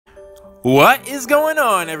What is going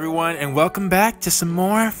on, everyone, and welcome back to some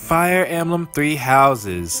more Fire Emblem Three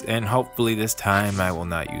Houses, and hopefully this time I will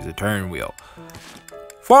not use a turn wheel.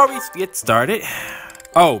 Before we get started,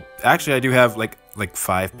 oh, actually I do have like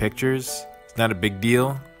 5 pictures. It's not a big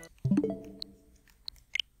deal.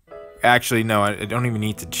 Actually, no, I don't even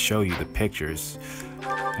need to show you the pictures.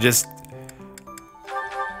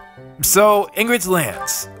 So, Ingrid's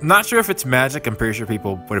Lance. Not sure if it's magic. I'm pretty sure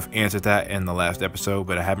people would have answered that in the last episode,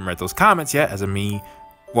 but I haven't read those comments yet as of me.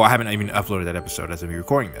 Well, I haven't even uploaded that episode as of me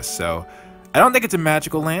recording this, so I don't think it's a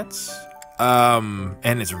magical lance. And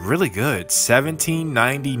it's really good.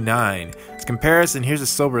 $17.99. Its comparison, here's a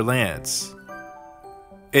silver lance.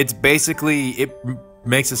 It's basically, it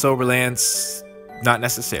makes a silver lance not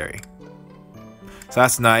necessary. So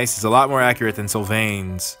that's nice. It's a lot more accurate than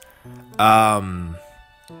Sylvain's.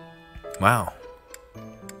 Wow.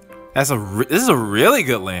 This is a really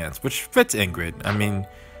good lance, which fits Ingrid. I mean,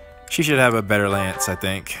 she should have a better lance, I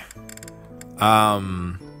think.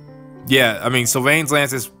 Yeah, I mean, Sylvain's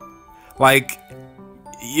lance is, like,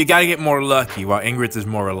 you gotta get more lucky, while Ingrid's is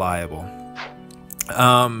more reliable.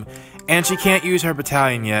 And she can't use her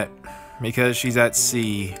battalion yet, because she's at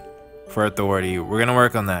sea for authority. We're gonna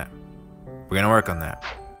work on that.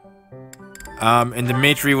 And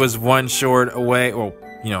DIMITRI was one short away, well,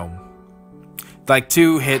 you know, like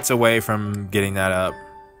 2 hits away from getting that up.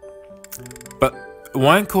 But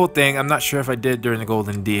one cool thing, I'm not sure if I did during the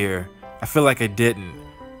Golden Deer. I feel like I didn't,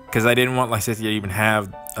 because I didn't want Lysithea to even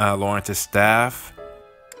have Lawrence's staff.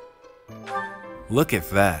 Look at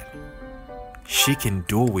that. She can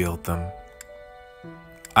dual wield them.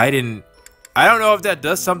 I don't know if that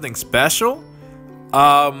does something special.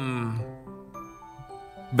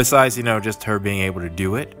 Besides, you know, just her being able to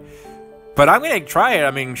do it. But I'm gonna try it.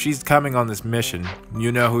 I mean, she's coming on this mission.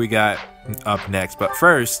 You know who we got up next. But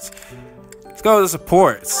first, let's go to the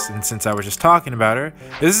supports. And since I was just talking about her,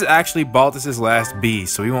 this is actually Balthus' last B,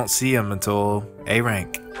 so we won't see him until A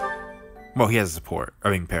rank. Well, he has a support.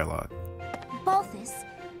 I mean, Paralog. Balthus,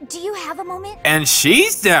 do you have a moment? And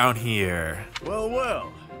she's down here. Well,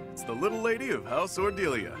 it's the little lady of House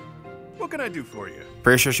Ordelia. What can I do for you?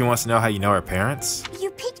 Pretty sure she wants to know how you know her parents.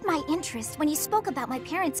 You piqued my interest when you spoke about my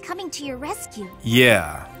parents coming to your rescue.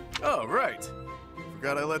 Yeah. Oh, right.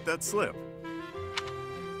 Forgot I let that slip.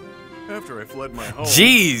 After I fled my home,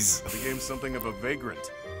 Jeez. I became something of a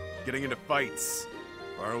vagrant, getting into fights,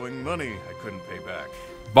 borrowing money I couldn't pay back.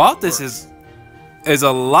 Balthus is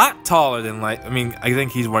a lot taller than, like, I mean, I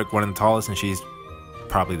think he's like one of the tallest and she's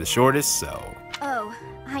probably the shortest, so. Oh,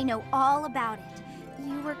 I know all about it.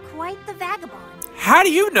 You were quite the vagabond. How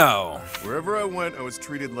do you know? Wherever I went, I was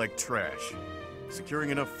treated like trash. Securing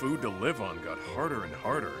enough food to live on got harder and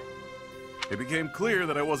harder. It became clear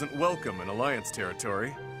that I wasn't welcome in Alliance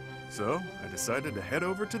territory, so I decided to head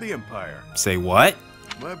over to the Empire. Say what?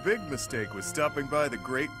 My big mistake was stopping by the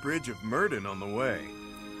Great Bridge of Murden on the way.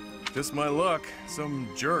 Just my luck, some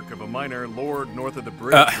jerk of a minor lord north of the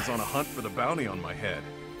bridge was on a hunt for the bounty on my head.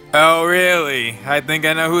 Oh, really? I think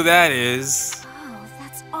I know who that is. Oh,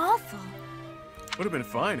 that's awful. Would have been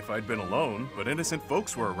fine if I'd been alone, but innocent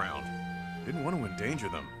folks were around. Didn't want to endanger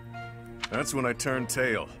them. That's when I turned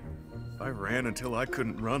tail. I ran until I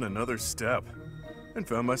couldn't run another step, and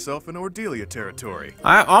found myself in Ordelia territory.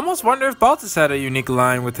 I almost wonder if Balthus had a unique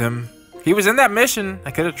line with him. He was in that mission.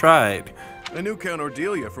 I could have tried. I knew Count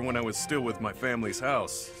Ordelia from when I was still with my family's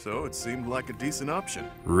house, so it seemed like a decent option.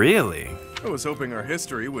 Really? I was hoping our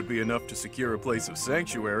history would be enough to secure a place of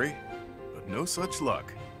sanctuary, but no such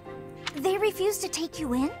luck. They refused to take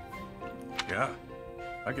you in? Yeah,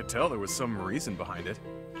 I could tell there was some reason behind it.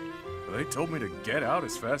 But they told me to get out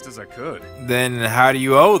as fast as I could. Then how do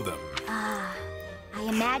you owe them? Ah, I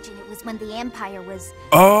imagine it was when the Empire was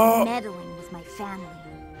meddling with my family.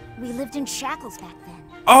 We lived in shackles back then.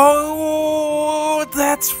 Oh,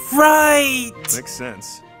 that's right! Makes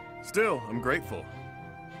sense. Still, I'm grateful.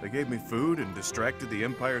 They gave me food and distracted the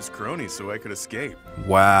Empire's cronies so I could escape.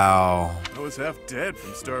 Wow. I was half dead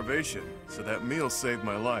from starvation, so that meal saved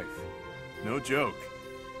my life. No joke.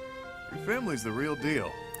 Your family's the real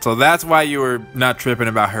deal. So that's why you were not tripping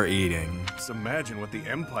about her eating. Just imagine what the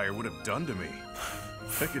Empire would have done to me.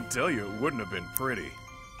 I can tell you it wouldn't have been pretty.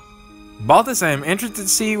 Balthus, I am interested to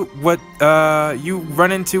see what you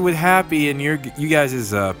run into with Happy and you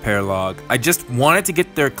guys' Paralog. I just wanted to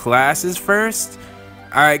get their classes first.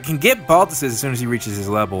 I can get Balthus as soon as he reaches his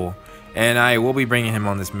level, and I will be bringing him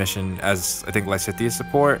on this mission as, I think, Lysithea's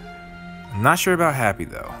support. I'm not sure about Happy,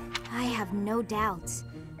 though. I have no doubts.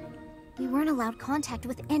 We weren't allowed contact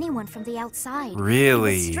with anyone from the outside.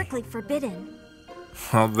 Really? It was strictly forbidden.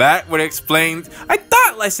 Well, that would explain. I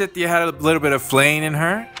thought Lysithea had a little bit of flame in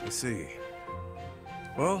her. I see.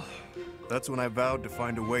 Well, that's when I vowed to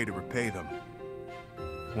find a way to repay them.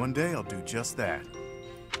 One day I'll do just that.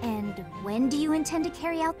 And when do you intend to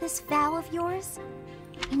carry out this vow of yours?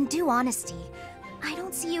 In due honesty, I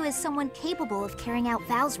don't see you as someone capable of carrying out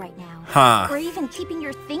vows right now. Huh. Or even keeping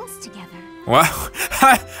your things together. Well,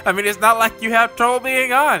 I mean, it's not like you have trouble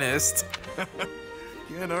being honest.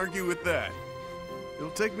 Can't argue with that. It'll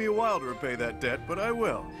take me a while to repay that debt, but I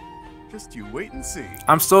will. Just you wait and see.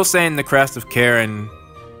 I'm still saying the crest of Karen.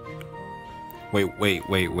 Wait.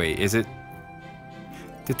 Is it?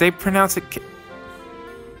 Did they pronounce it?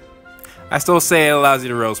 I still say it allows you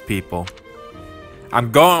to roast people.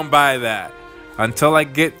 I'm going by that until I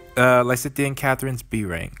get Lysithea and Catherine's B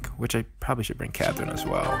rank, which I probably should bring Catherine as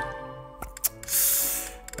well.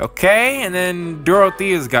 Okay, and then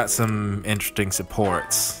Dorothea's got some interesting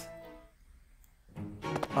supports.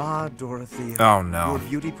 Ah, Dorothea. Oh no. Your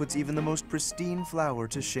beauty puts even the most pristine flower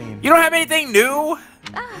to shame. You don't have anything new?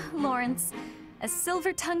 Ah, Lawrence. As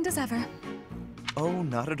silver-tongued as ever. Oh,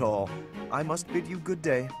 not at all. I must bid you good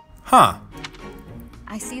day. Huh.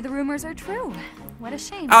 I see the rumors are true. What a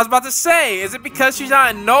shame. I was about to say, is it because she's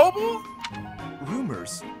not a noble?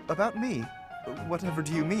 Rumors? About me? Whatever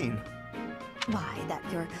do you mean? Why, that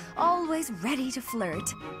you're always ready to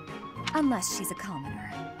flirt. Unless she's a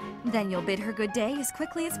commoner. Then you'll bid her good day as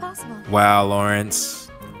quickly as possible. Wow,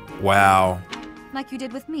 Lawrence. Wow. Like you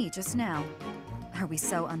did with me just now. Are we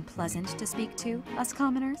so unpleasant to speak to, us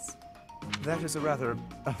commoners? That is a rather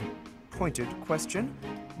pointed question,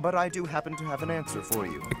 but I do happen to have an answer for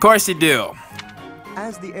you. Of course you do.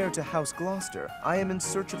 As the heir to House Gloucester, I am in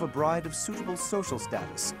search of a bride of suitable social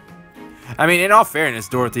status. I mean, in all fairness,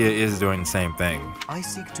 Dorothea is doing the same thing. I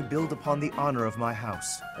seek to build upon the honor of my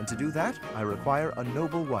house, and to do that, I require a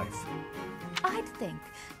noble wife. I'd think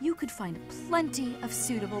you could find plenty of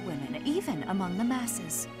suitable women, even among the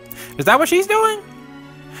masses. Is that what she's doing?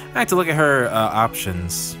 I have to look at her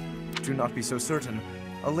options. Do not be so certain.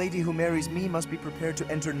 A lady who marries me must be prepared to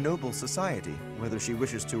enter noble society, whether she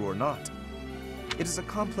wishes to or not. It is a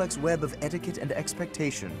complex web of etiquette and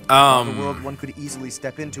expectation. Not a world one could easily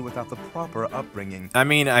step into without the proper upbringing. I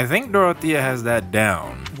mean, I think Dorothea has that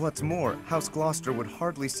down. What's more, House Gloucester would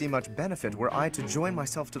hardly see much benefit were I to join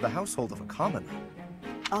myself to the household of a commoner.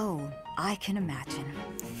 Oh, I can imagine.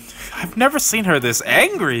 I've never seen her this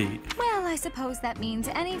angry. Well, I suppose that means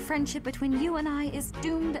any friendship between you and I is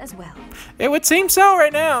doomed as well. It would seem so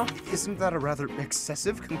right now. Isn't that a rather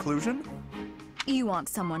excessive conclusion? You want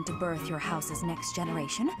someone to birth your house's next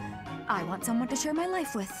generation. I want someone to share my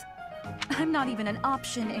life with. I'm not even an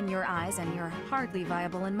option in your eyes, and you're hardly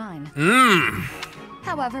viable in mine.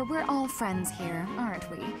 However, we're all friends here, aren't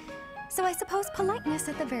we? So I suppose politeness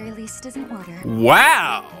at the very least is in order.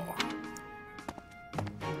 Wow.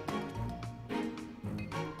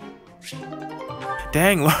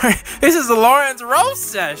 Dang, Lauren, this is the Lawrence roast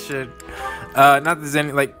session. Not that there's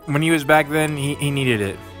any, like, when he was back then, he needed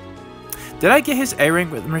it. Did I get his A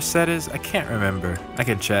rank with Mercedes? I can't remember. I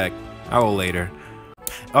can check. I will later.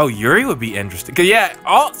 Oh, Yuri would be interesting. Cause yeah,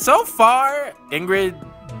 so far, Ingrid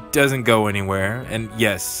doesn't go anywhere. And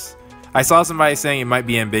yes, I saw somebody saying it might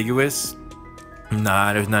be ambiguous.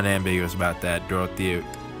 Nah, there's nothing ambiguous about that. Dorothea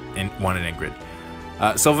wanted Ingrid.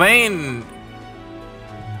 Sylvain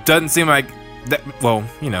doesn't seem like that. Well,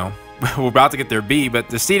 you know, we're about to get their B, but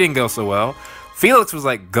the C didn't go so well. Felix was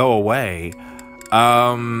like, go away.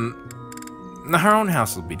 Her own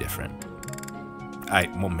house will be different.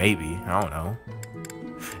 Well, maybe. I don't know.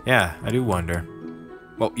 Yeah, I do wonder.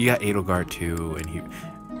 Well, you got Edelgard too, and he.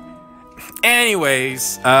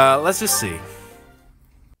 Anyways, let's just see.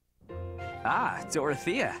 Ah,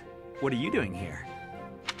 Dorothea. What are you doing here?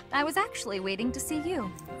 I was actually waiting to see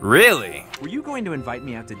you. Really? Were you going to invite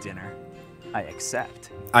me out to dinner? I accept.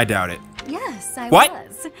 I doubt it. Yes, I What?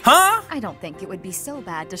 was. Huh? I don't think it would be so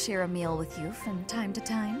bad to share a meal with you from time to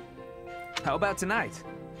time. How about tonight?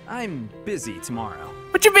 I'm busy tomorrow.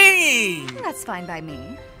 What you mean? That's fine by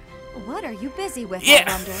me. What are you busy with, Yeah.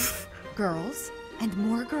 I wonder? Girls? And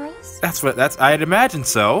more girls? I'd imagine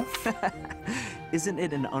so. Isn't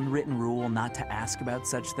it an unwritten rule not to ask about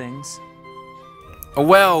such things?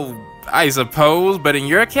 Well, I suppose, but in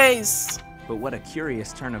your case. But what a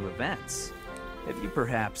curious turn of events. Have you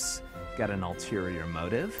perhaps got an ulterior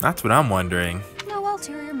motive? That's what I'm wondering. No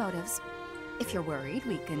ulterior motives. If you're worried,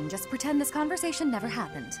 we can just pretend this conversation never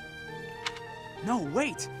happened. No,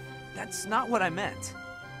 wait! That's not what I meant.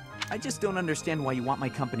 I just don't understand why you want my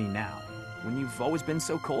company now, when you've always been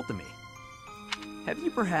so cold to me. Have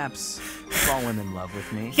you perhaps fallen in love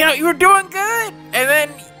with me? You know, you were doing good, and then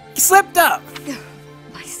you slipped up.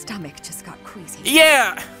 stomach just got queasy.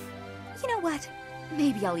 Yeah! You know what?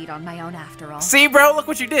 Maybe I'll eat on my own after all. See, bro? Look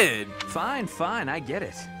what you did. Fine, fine, I get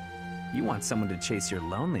it. You want someone to chase your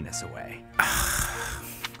loneliness away.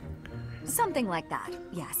 Something like that,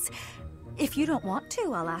 yes. If you don't want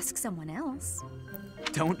to, I'll ask someone else.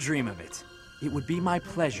 Don't dream of it. It would be my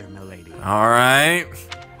pleasure, milady. Alright.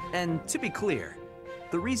 And to be clear,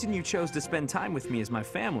 the reason you chose to spend time with me is my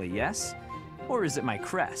family, yes? Or is it my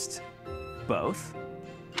crest? Both?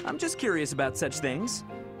 I'm just curious about such things.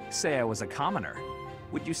 Say I was a commoner.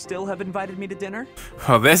 Would you still have invited me to dinner?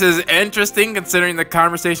 Well, this is interesting considering the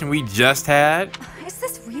conversation we just had. Is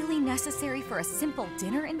this really necessary for a simple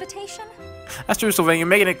dinner invitation? That's true, Sylvain. You're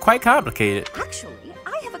making it quite complicated. Actually,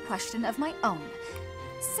 I have a question of my own.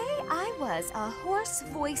 Say I was a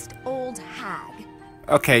hoarse-voiced old hag.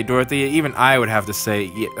 Okay, Dorothea, even I would have to say,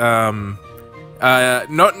 no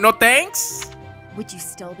thanks? Would you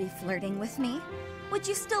still be flirting with me? Would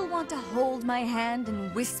you still want to hold my hand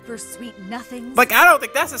and whisper sweet nothings? Like, I don't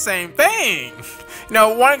think that's the same thing. You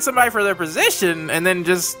know, wanting somebody for their position and then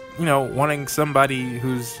just, you know, wanting somebody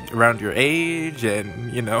who's around your age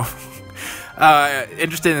and, you know,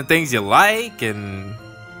 interested in things you like and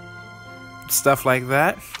stuff like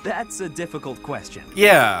that. That's a difficult question.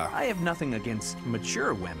 Yeah. I have nothing against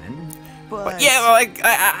mature women, but... yeah, like,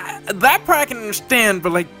 that part I can understand,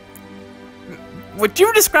 but, like, what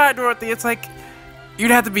you described, Dorothy, it's like,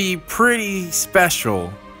 you'd have to be pretty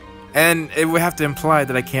special, and it would have to imply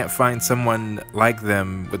that I can't find someone like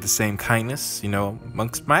them with the same kindness, you know,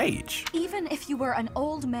 amongst my age. Even if you were an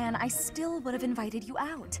old man, I still would have invited you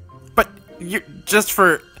out. But you're just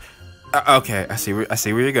for... okay, I see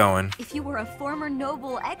where you're going. If you were a former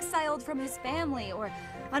noble exiled from his family, or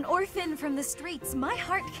an orphan from the streets, my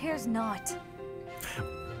heart cares not.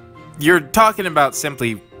 You're talking about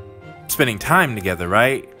simply spending time together,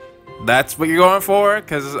 right? That's what you're going for?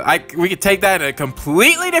 Because we could take that in a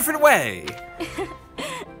completely different way.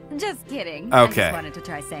 Just kidding. Okay. I just wanted to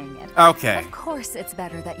try saying it. Okay. Of course it's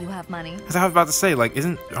better that you have money. Because I was about to say, like,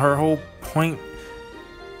 isn't her whole point...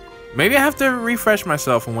 Maybe I have to refresh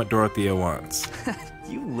myself on what Dorothea wants.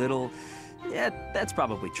 You little... Yeah, that's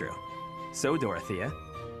probably true. So, Dorothea,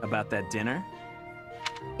 about that dinner?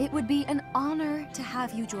 It would be an honor to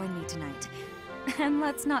have you join me tonight. And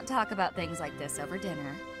let's not talk about things like this over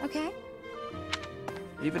dinner, okay?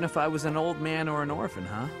 Even if I was an old man or an orphan,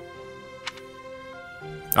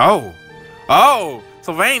 huh? Oh,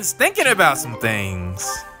 Sylvain's thinking about some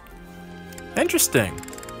things. Interesting.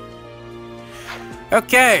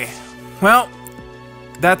 Okay, well,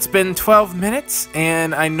 that's been 12 minutes,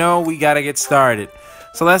 and I know we gotta get started.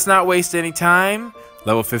 So let's not waste any time.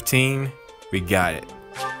 Level 15, we got it.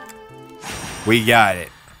 We got it.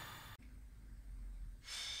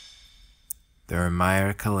 The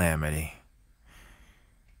Remire Calamity.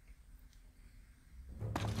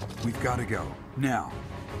 We've got to go. Now.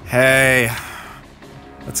 Hey.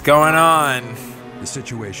 What's going on? The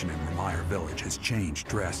situation in Remire Village has changed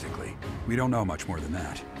drastically. We don't know much more than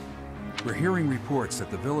that. We're hearing reports that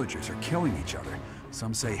the villagers are killing each other.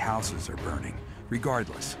 Some say houses are burning.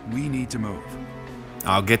 Regardless, we need to move.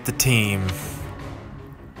 I'll get the team.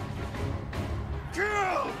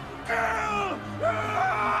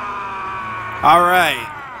 Alright.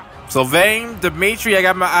 Sylvain, Dimitri, I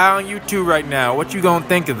got my eye on you two right now. What you gonna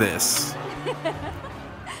think of this?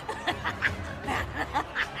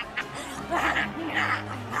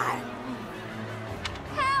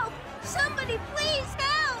 Help! Somebody please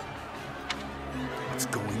help! What's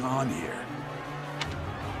going on here?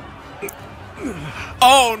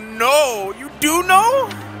 Oh no! You do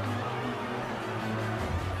know?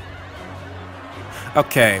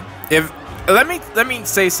 Okay. Let me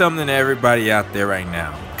say something to everybody out there right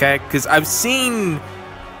now, okay? Because I've seen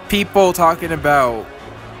people talking about...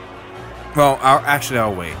 Well,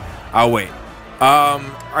 I'll wait. I'll wait.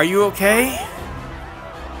 Are you okay?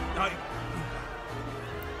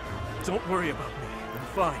 Don't worry about me. I'm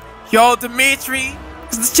fine. Yo, Dimitri,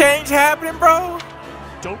 is this change happening, bro?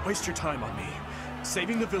 Don't waste your time on me.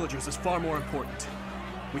 Saving the villagers is far more important.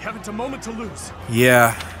 We haven't a moment to lose.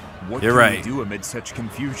 Yeah, what you're can right. we do amid such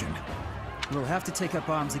confusion? We'll have to take up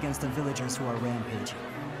arms against the villagers who are rampaging.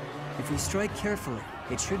 If we strike carefully,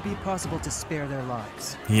 it should be possible to spare their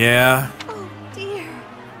lives. Yeah. Oh dear.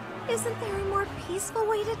 Isn't there a more peaceful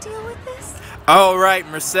way to deal with this? All right,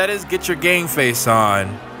 Mercedes, get your game face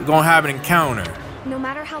on. We're gonna have an encounter. No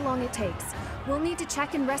matter how long it takes, we'll need to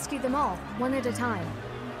check and rescue them all, one at a time.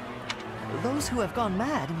 Those who have gone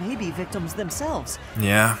mad may be victims themselves.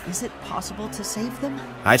 Yeah. Is it possible to save them?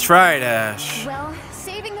 I tried, Ash. Well,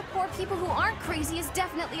 saving the poor people who aren't crazy is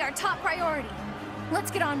definitely our top priority.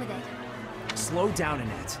 Let's get on with it. Slow down,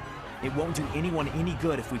 Annette. It won't do anyone any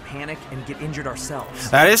good if we panic and get injured ourselves.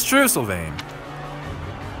 That is true, Sylvain.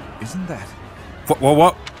 Isn't that?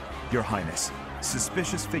 What? Your Highness,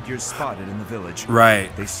 suspicious figures spotted in the village.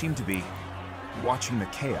 Right. They seem to be watching the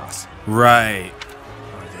chaos. Right.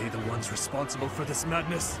 Are they the ones responsible for this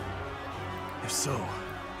madness? If so,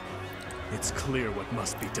 it's clear what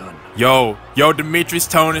must be done. Yo, Dimitri's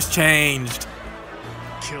tone has changed.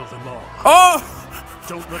 Kill them all. Oh!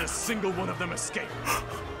 Don't let a single one of them escape.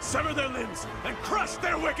 Sever their limbs and crush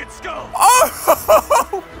their wicked skulls.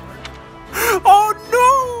 Oh! Oh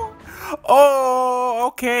no! Oh,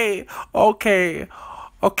 okay.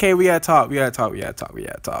 Okay, we gotta talk.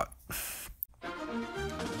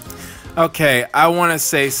 Okay, I want to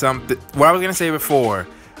say something. What I was gonna say before,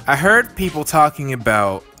 I heard people talking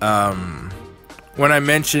about when I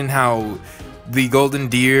mentioned how the golden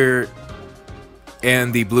deer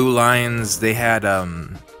and the blue lions, they had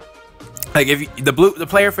like if the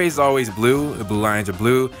player phase is always blue, the blue lions are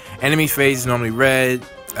blue. Enemy phase is normally red.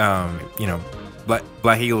 You know,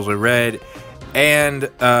 black eagles are red, and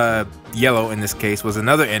yellow in this case was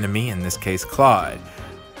another enemy. In this case, Claude.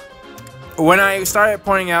 When I started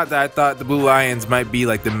pointing out that I thought the blue lions might be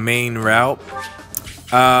like the main route,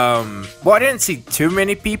 well, I didn't see too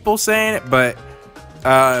many people saying it, but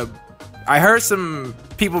I heard some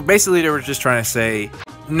people basically they were just trying to say,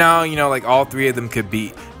 no, you know, like all three of them could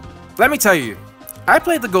be. Let me tell you, I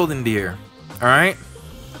played the golden deer. All right,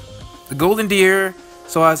 the golden deer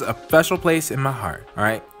still has a special place in my heart. All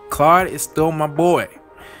right, Claude is still my boy.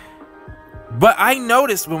 But I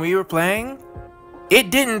noticed when we were playing, it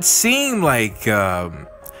didn't seem like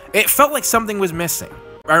it felt like something was missing.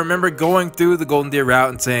 I remember going through the golden deer route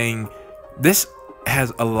and saying, this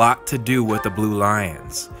has a lot to do with the blue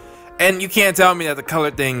lions. And you can't tell me that the color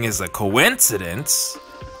thing is a coincidence,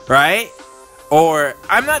 right? Or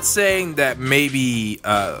I'm not saying that maybe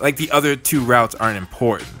like the other two routes aren't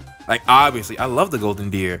important. Like obviously, I love the golden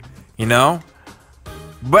deer, you know?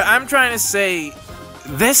 But I'm trying to say,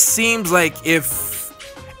 this seems like if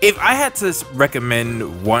I had to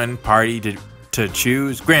recommend one party to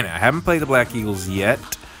choose, granted, I haven't played the Black Eagles yet,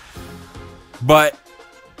 but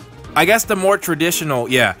I guess the more traditional,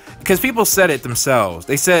 yeah, because people said it themselves.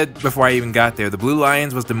 They said before I even got there, the Blue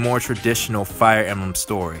Lions was the more traditional Fire Emblem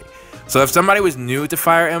story. So if somebody was new to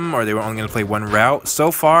Fire Emblem or they were only going to play one route,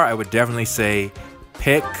 so far I would definitely say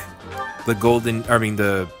pick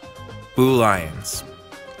the Blue Lions.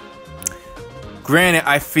 Granted,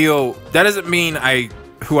 I feel that doesn't mean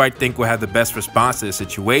who I think will have the best response to the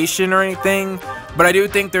situation or anything, but I do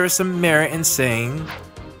think there is some merit in saying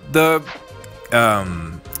the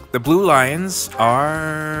Blue Lions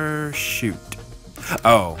are shoot.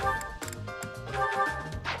 Oh.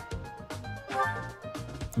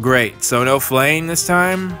 Great. So no flame this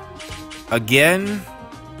time? Again?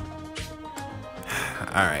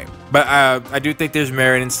 Alright. But I do think there's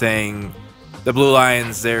merit in saying the Blue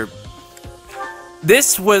Lions,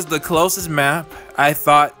 this was the closest map I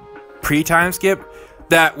thought pre-time skip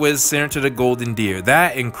that was centered to the golden deer.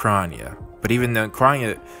 That and Krania. But even though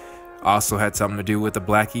Krania also had something to do with the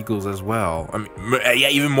Black Eagles as well. I mean, yeah,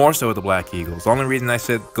 even more so with the Black Eagles. The only reason I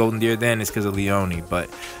said golden deer then is because of Leone, but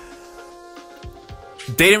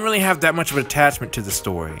they didn't really have that much of an attachment to the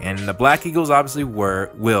story. And the Black Eagles obviously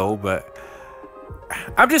will, but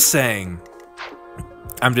I'm just saying,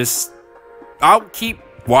 I'll keep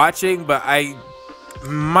watching, but I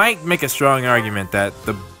might make a strong argument that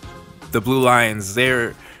the Blue Lions,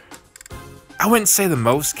 I wouldn't say the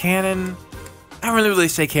most canon. I don't really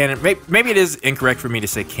say canon. Maybe it is incorrect for me to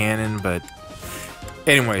say canon, but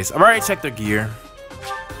anyways, I've already checked their gear.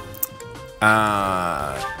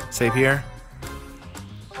 Save here.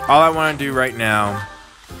 All I want to do right now,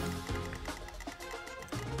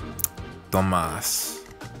 Tomas.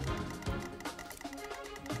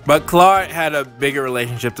 But Claude had a bigger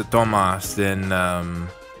relationship to Tomas than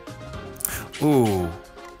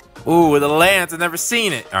with a lance. I've never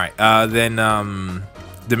seen it. All right, then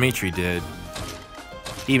Dimitri did.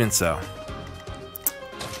 Even so.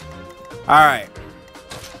 Alright.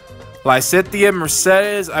 Lysithea,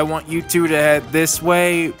 Mercedes, I want you two to head this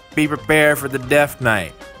way. Be prepared for the Death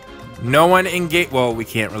Knight. No one engage. Well, we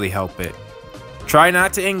can't really help it. Try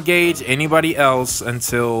not to engage anybody else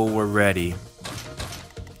until we're ready.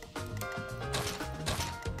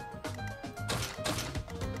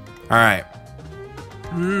 Alright.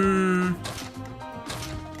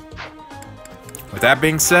 With that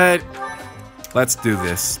being said, let's do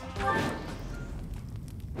this.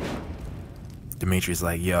 Dimitri's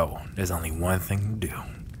like, yo, there's only one thing to do.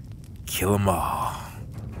 Kill them all.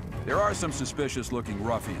 There are some suspicious-looking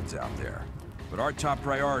ruffians out there. but our top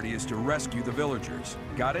priority is to rescue the villagers.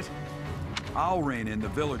 Got it? I'll rein in the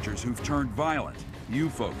villagers who've turned violent. You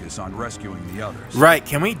focus on rescuing the others. Right,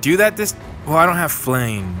 can we do that this... Well, I don't have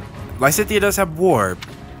flame. Lysithea does have warp.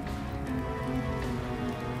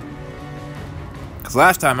 Because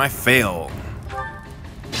last time I failed.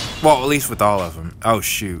 Well, at least with all of them. Oh,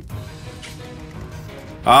 shoot.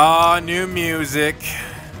 Oh, new music.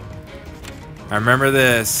 I remember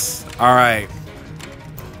this. Alright.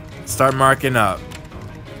 Start marking up.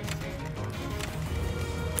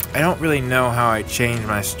 I don't really know how I change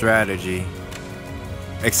my strategy.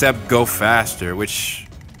 Except go faster, which...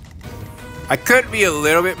 I could be a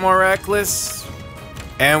little bit more reckless.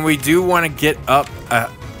 And we do want to get up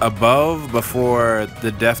above before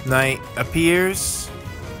the Death Knight appears.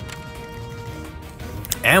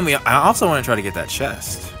 And I also want to try to get that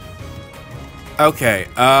chest. Okay,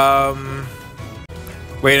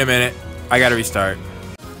 wait a minute. I gotta restart.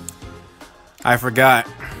 I forgot.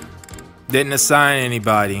 Didn't assign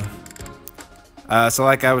anybody. So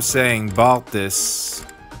like I was saying, Balthus.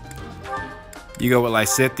 You go with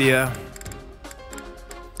Lysithea.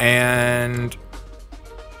 And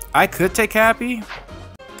I could take Happy.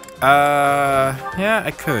 Yeah,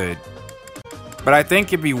 I could. But I think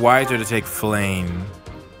it'd be wiser to take Flame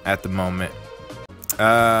at the moment.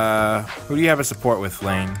 Who do you have a support with,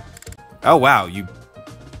 Flame? Oh wow,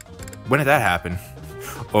 when did that happen?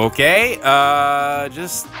 Okay,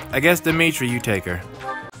 just I guess DIMITRI, you take her.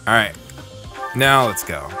 Alright. Now let's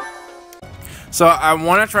go. So I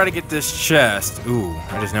want to try to get this chest. Ooh,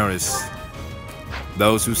 I just noticed.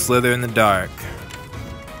 Those who slither in the dark.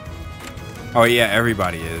 Oh yeah,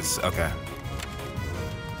 everybody is. Okay.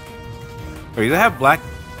 Wait, do they have black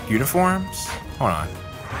uniforms? Hold on.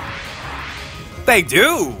 They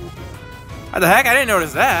do! How the heck? I didn't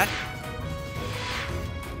notice that.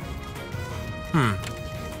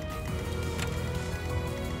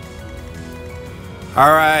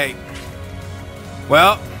 Alright.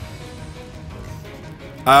 Well.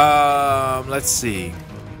 Let's see.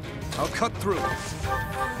 I'll cut through.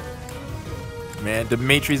 Man,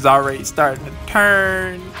 DIMITRI's already starting to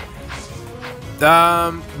turn.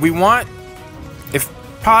 We want, if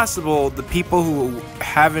possible, the people who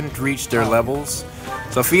haven't reached their levels.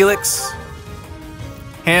 So Felix,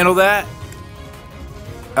 handle that.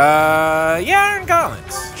 Yeah, Aaron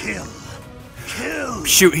Collins. Kill.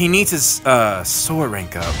 Shoot, he needs his sword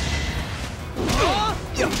rank up.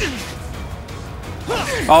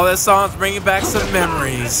 All that song's bringing back some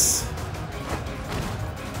memories.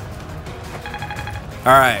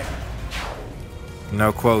 Alright.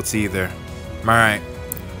 No quotes either. Alright.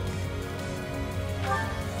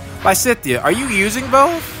 Lysithea, are you using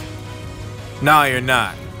both? No, you're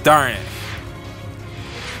not. Darn it.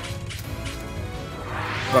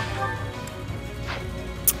 But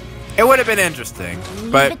it would have been interesting,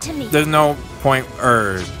 but there's no point,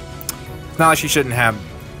 it's not like she shouldn't have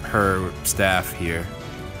her staff here.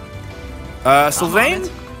 Sylvain?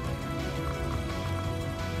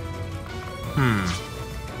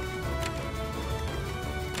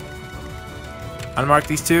 Unmark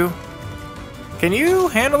these two. Can you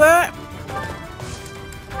handle that?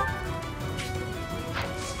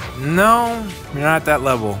 No, you're not at that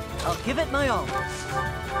level. I'll give it my all.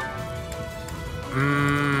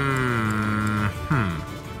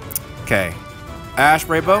 Okay. Ash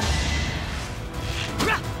Rainbow.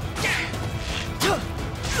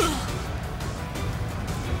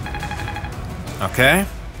 Okay.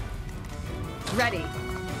 Ready.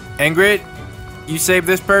 Ingrid, you save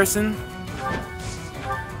this person.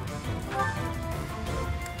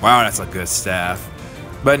 Wow, that's a good staff.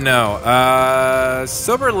 But no,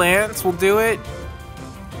 Silver Lance will do it.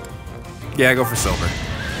 Yeah, go for Silver.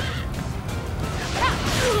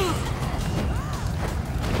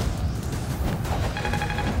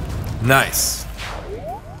 Nice.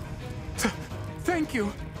 Thank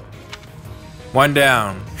you. One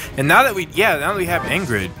down. And now that we have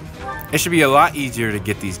Ingrid, it should be a lot easier to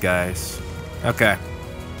get these guys. Okay.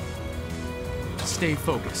 Stay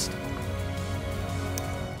focused.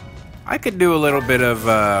 I could do a little bit of,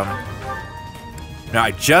 no,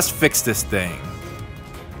 I just fixed this thing.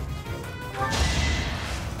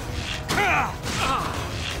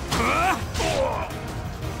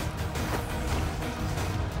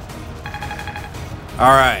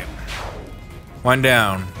 Alright. One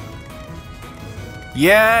down.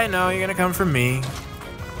 Yeah, I know you're gonna come for me.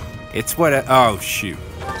 It's what oh, shoot.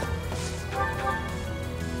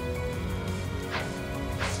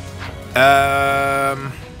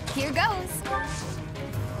 Here goes.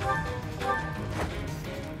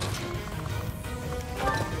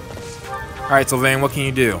 Alright, Sylvain, what can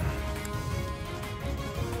you do?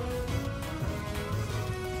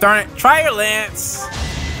 Darn it. Try your lance.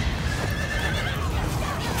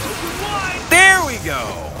 There we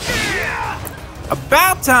go.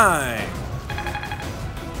 About time.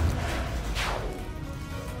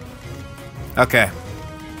 Okay.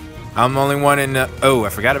 I'm the only one in the... Oh, I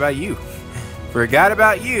forgot about you. Forgot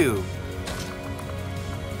about you.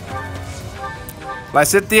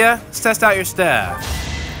 Lysithea, let's test out your staff.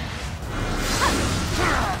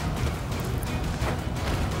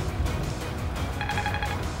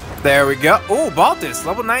 There we go. Oh, Baltus,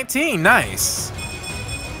 level 19. Nice.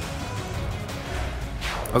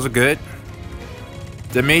 Those are good.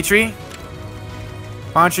 Dimitri,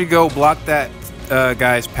 why don't you go block that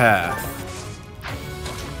guy's path?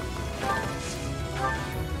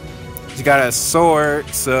 You got a sword,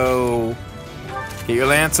 so get your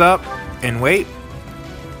lance up and wait.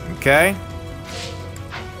 Okay.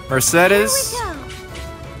 Mercedes,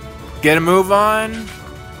 get a move on.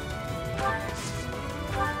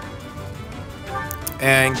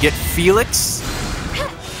 And get Felix.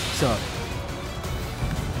 So.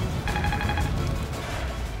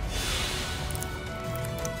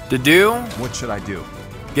 To do. What should I do?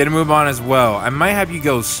 Get a move on as well. I might have you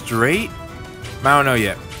go straight. I don't know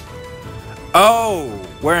yet. Oh,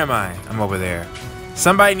 where am I? I'm over there.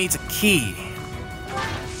 Somebody needs a key.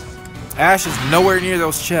 Ash is nowhere near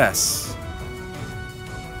those chests.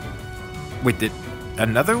 Wait, did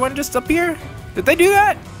another one just appear? Did they do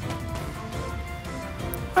that?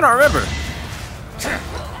 I don't remember.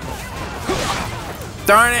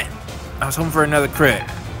 Darn it. I was hoping for another crit.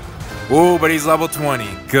 Ooh, but he's level 20.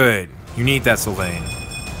 Good. You need that, Sylvain.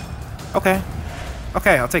 Okay.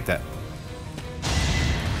 Okay, I'll take that.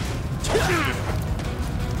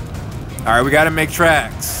 Alright, we gotta make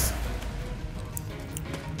tracks.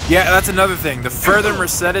 Yeah, that's another thing. The further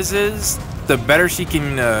Mercedes is, the better she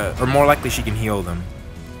can, or more likely she can heal them.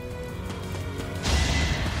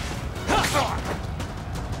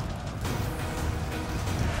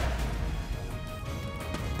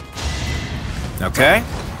 Okay.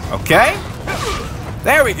 Okay.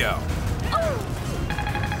 There we go.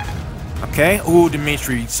 Okay. Ooh,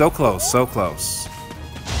 Dimitri. So close. So close.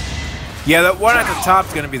 Yeah, that one at the top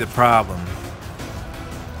is going to be the problem.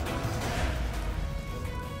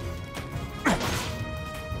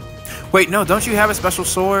 Wait, no. Don't you have a special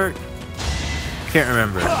sword? Can't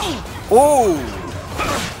remember. Ooh.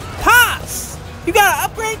 Pops! You got an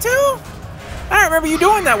upgrade too? I don't remember you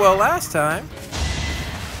doing that well last time.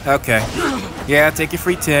 Okay. Yeah, take your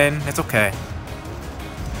free 10. It's okay.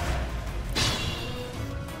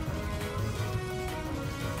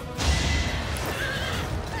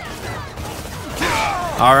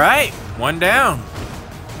 All right, one down.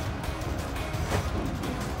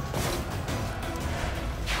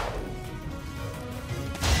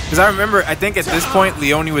 Because I remember, I think at this point,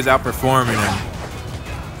 Leone was outperforming him.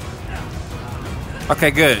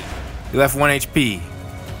 Okay, good. You left 1 HP.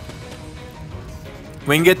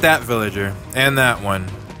 We can get that villager, and that one,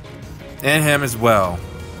 and him as well.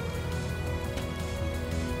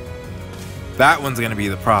 That one's gonna be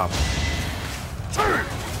the problem.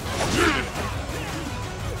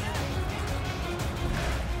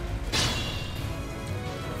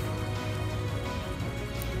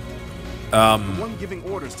 The one giving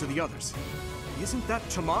orders to the others. Isn't that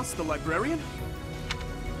Tomas, the librarian?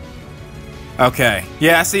 Okay.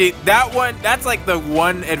 Yeah, see, that one, that's like the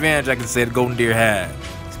one advantage I can say the Golden Deer had.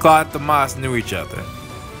 Claude and Tomas knew each other.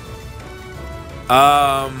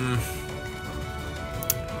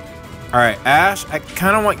 Alright, Ash, I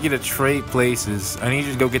kind of want you to trade places. I need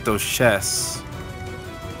you to go get those chests.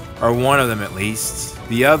 Or one of them at least.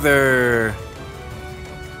 The other...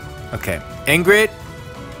 Okay. Ingrid?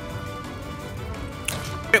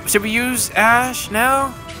 Should we use Ash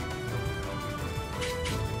now?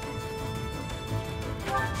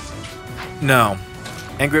 No.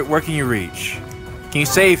 Ingrid, where can you reach? Can you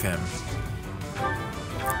save him?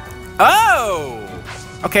 Oh!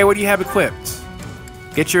 Okay, what do you have equipped?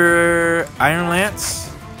 Get your Iron Lance.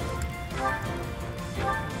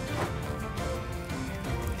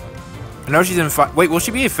 I know she's in fight. Wait, will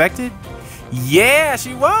she be affected? Yeah,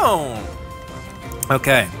 she won't.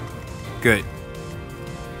 Okay, good.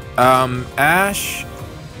 Ash,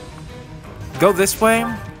 go this way.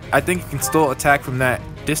 I think you can still attack from that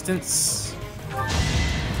distance.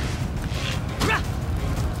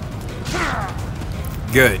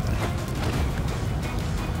 Good.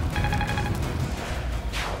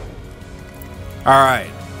 All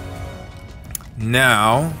right.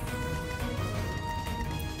 Now,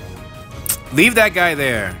 leave that guy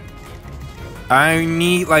there. I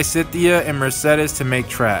need Lysithea and Mercedes to make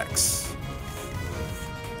tracks.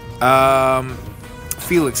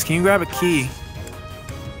 Felix, can you grab a key?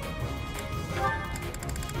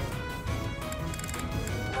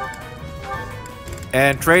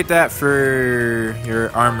 And trade that for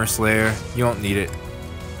your armor slayer. You won't need it.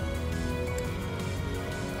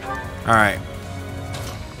 Alright.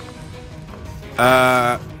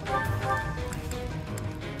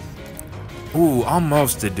 Ooh,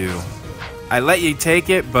 almost to do. I let you take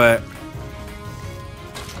it, but...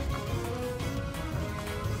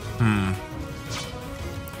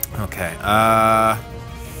 Okay,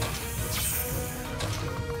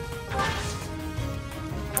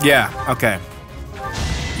 yeah, okay.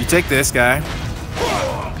 You take this guy.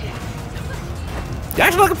 You're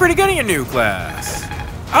actually looking pretty good in your new class.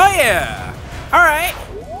 Oh yeah! Alright.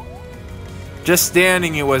 Just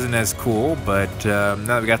standing it wasn't as cool, but now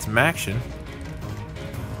that we got some action.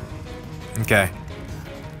 Okay.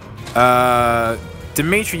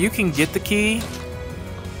 Dimitri, you can get the key.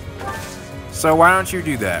 So why don't you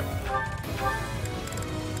do that?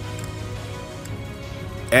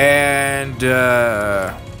 And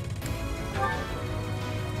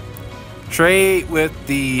trade with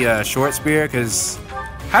the short spear, because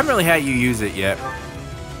I haven't really had you use it yet.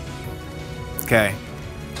 Okay.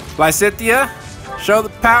 Lysithia, show the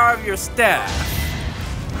power of your staff.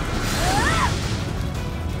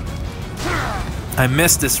 I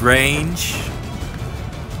missed this range.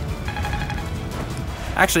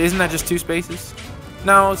 Actually, isn't that just 2 spaces?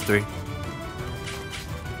 No, it's 3.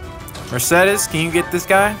 Mercedes, can you get this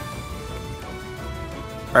guy?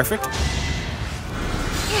 Perfect.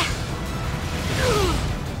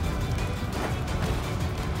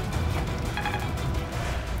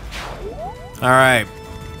 Alright.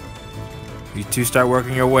 You two start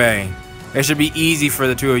working your way. It should be easy for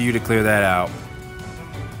the 2 of you to clear that out.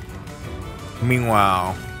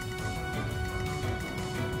 Meanwhile...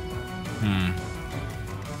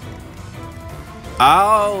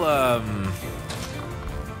 I'll,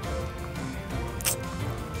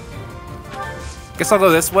 guess I'll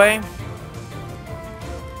go this way.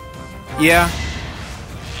 Yeah.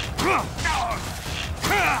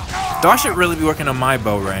 Though I should really be working on my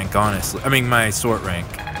bow rank, honestly. I mean, my sword rank.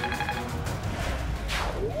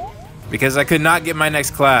 Because I could not get my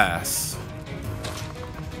next class.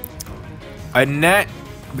 A net,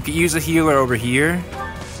 we could use a healer over here.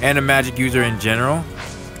 And a magic user in general.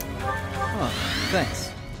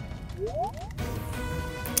 Thanks.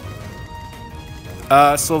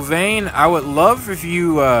 Sylvain, I would love if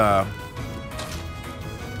you, I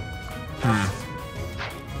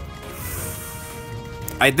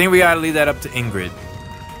think we gotta leave that up to Ingrid.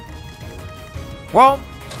 Well,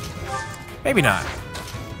 maybe not.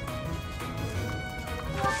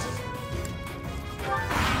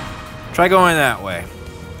 Try going that way.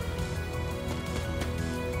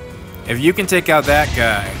 If you can take out that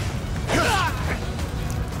guy.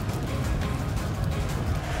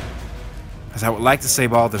 Because I would like to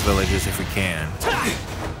save all the villagers if we can.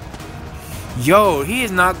 Yo, he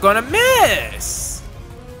is not gonna miss!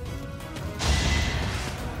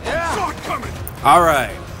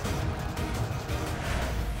 Alright.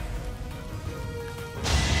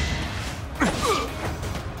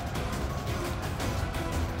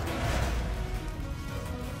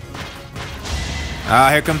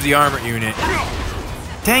 Here comes the armored unit.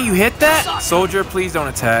 Dang, you hit that? Soldier, please don't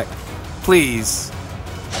attack. Please.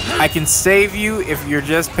 I can save you if you're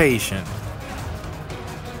just patient.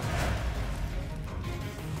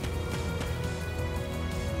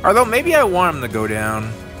 Although maybe I want him to go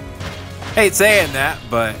down. Hate saying that,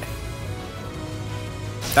 but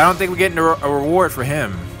I don't think we're getting a reward for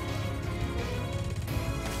him.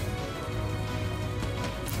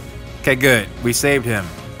 Okay, good. We saved him.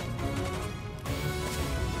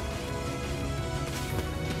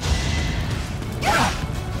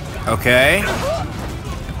 Okay.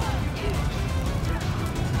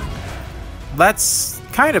 Let's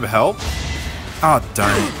kind of help. Oh,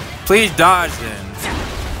 darn it. Please dodge then.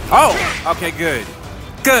 Oh, okay, good.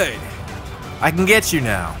 Good. I can get you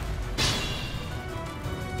now.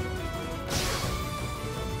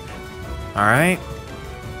 All right.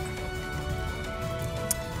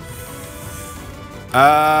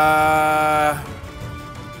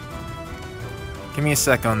 Give me a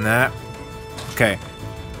sec on that. Okay.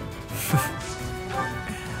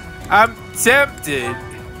 I'm tempted.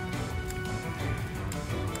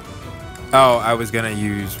 Oh, I was gonna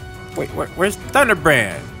use... Wait, where's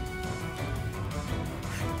Thunderbrand?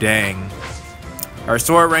 Dang. Our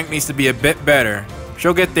sword rank needs to be a bit better.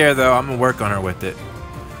 She'll get there though, I'm gonna work on her with it.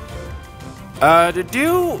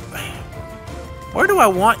 Where do I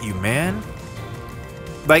want you, man?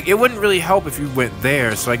 Like, it wouldn't really help if you went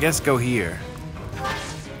there, so I guess go here.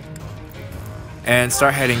 And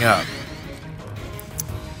start heading up.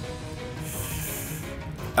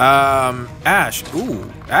 Ash. Ooh,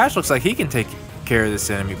 Ash looks like he can take care of this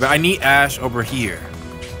enemy. But I need Ash over here.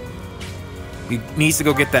 He needs to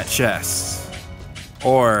go get that chest.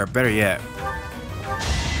 Or, better yet.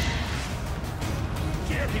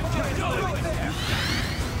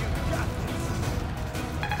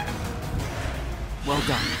 Well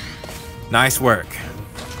done. Nice work.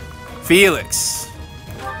 Felix.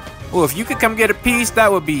 Well, if you could come get a piece,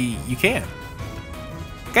 that would be... You can.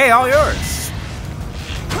 Okay, all yours.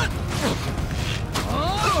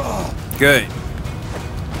 Good.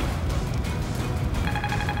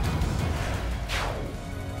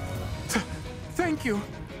 Thank you.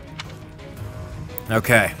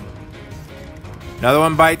 Okay. Another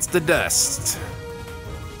one bites the dust.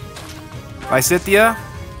 Lysithia,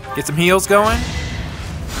 get some heals going.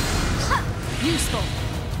 Useful.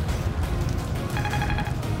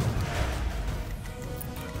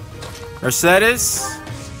 Mercedes,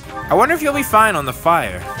 I wonder if you'll be fine on the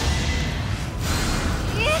fire.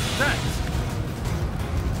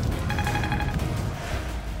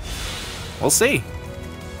 We'll see.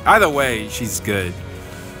 Either way, she's good.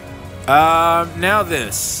 Now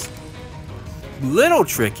this. Little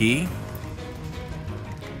tricky.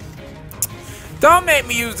 Don't make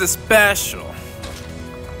me use the special.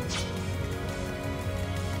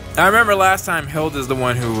 I remember last time Hilda's the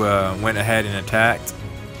one who went ahead and attacked.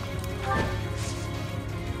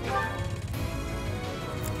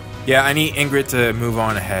 Yeah, I need Ingrid to move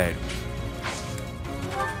on ahead.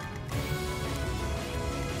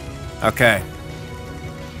 Okay.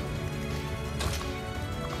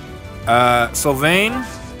 Sylvain?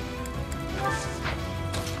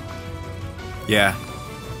 Yeah.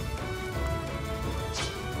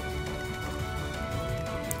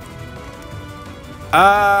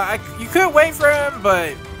 You could wait for him,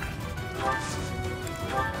 but...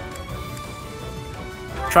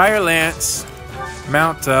 Try your lance.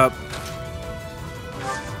 Mount up.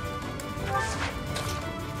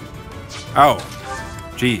 Oh.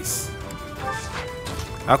 Jeez.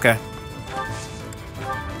 Okay.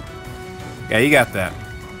 Yeah, you got that.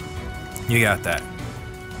 You got that.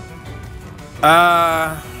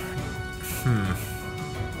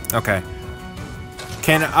 Okay.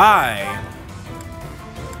 Can I...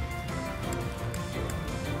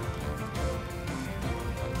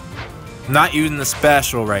 Not using the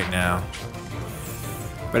special right now.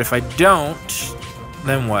 But if I don't,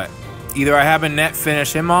 then what? Either I have Annette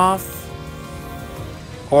finish him off,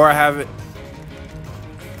 or I have it...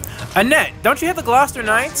 Annette, don't you have the Gloucester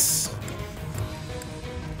Knights?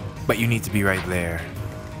 But you need to be right there.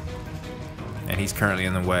 And he's currently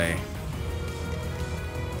in the way.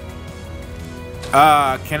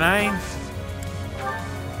 Can I...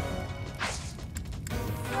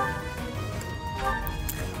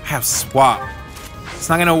 have swap. It's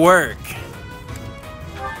not gonna work.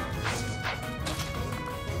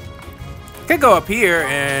 Could go up here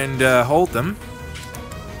and hold them.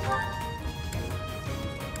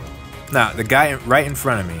 Nah, the guy right in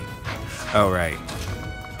front of me. Oh, right.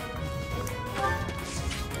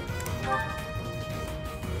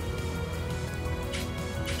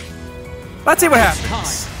 Let's see what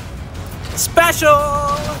happens.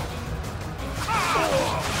 Special!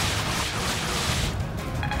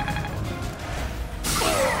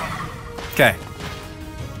 Okay.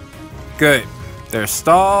 Good. They're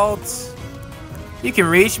stalled. You can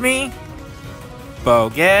reach me.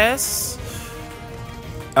 Bogus.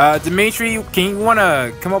 Dimitri, can you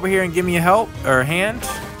wanna come over here and give me a help or a hand?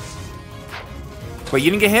 Wait, you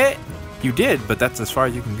didn't get hit? You did, but that's as far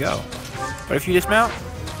as you can go. What if you dismount?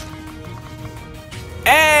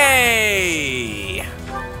 Hey!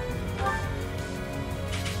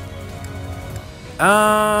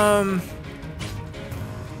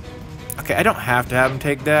 Okay, I don't have to have him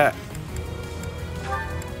take that.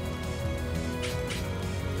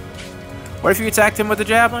 What if you attacked him with the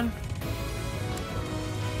javelin?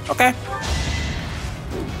 Okay.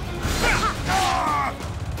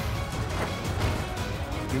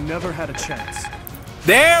 You never had a chance.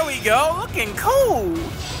 There we go, looking cool.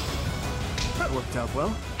 That worked out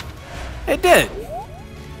well. It did.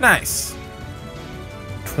 Nice.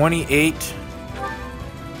 28.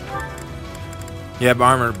 Yep,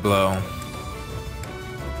 armored blow.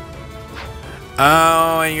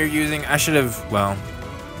 Oh, and you're using... I should have... Well...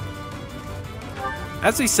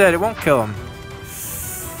 As we said, it won't kill him.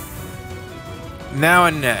 Now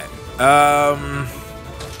Annette.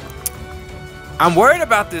 I'm worried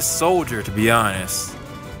about this soldier, to be honest.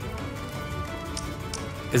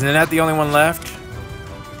 Isn't Annette the only one left?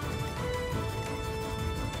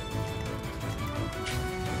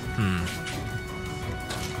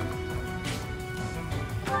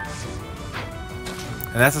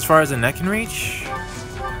 And that's as far as Annette can reach?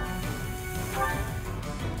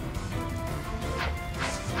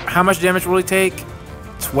 how much damage will he take?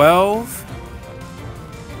 12?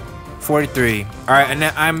 43. Alright, and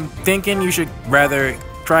then I'm thinking you should rather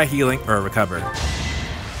try healing or recover.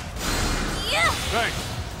 Yeah.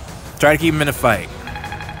 Thanks. Try to keep him in a fight.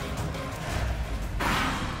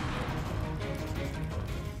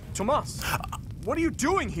 Tomas, what are you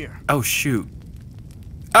doing here? Oh, shoot.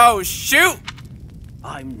 Oh, shoot!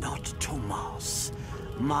 I'm not Tomas.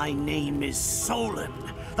 My name is Solon,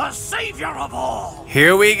 the savior of all.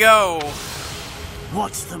 Here we go.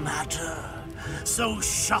 What's the matter? So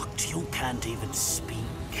shocked you can't even speak.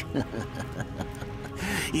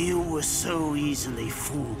 You were so easily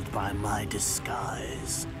fooled by my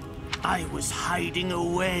disguise. I was hiding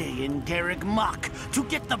away in Garrick Mach to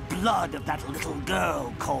get the blood of that little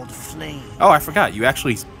girl called Flame. Oh, I forgot. You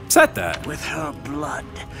actually said that. With her blood,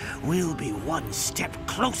 we'll be one step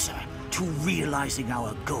closer to realizing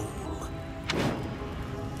our goal.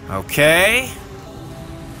 Okay.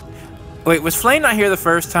 Wait, was Flame not here the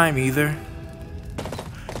first time either?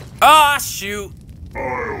 Ah, shoot.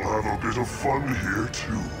 I'll have a bit of fun here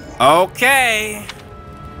too. Okay.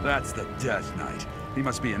 That's the Death Knight. He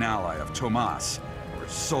must be an ally of Tomas, or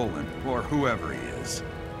Solon, or whoever he is.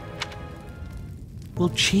 Well,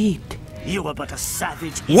 cheat. You are but a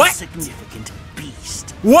savage, What? insignificant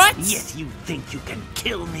beast. What? Yet you think you can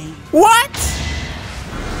kill me? What?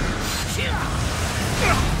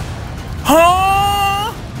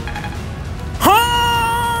 Huh?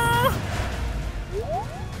 Huh?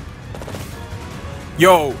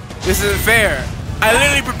 Yo, this isn't fair. I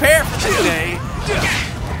literally prepared for this day.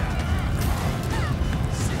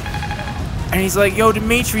 And he's like, yo,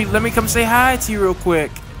 Dimitri, let me come say hi to you real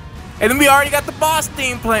quick. And then we already got the boss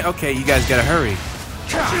theme playing. Okay, you guys gotta hurry.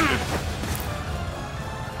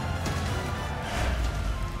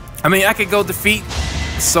 I mean, I could go defeat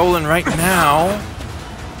Solon right now.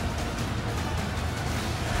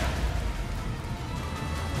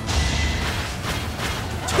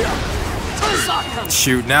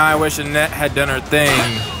 Shoot, now I wish Annette had done her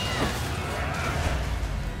thing.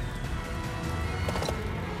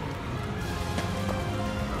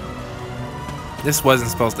 This wasn't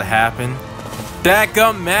supposed to happen.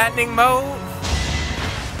 Dadgum maddening mode?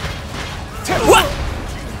 What?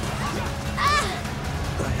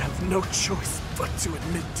 I have no choice but to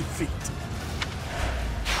admit defeat.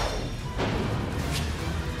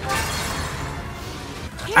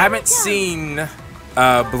 I haven't seen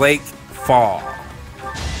Blake fall.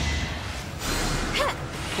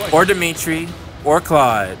 Or Dimitri. Or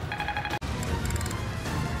Claude.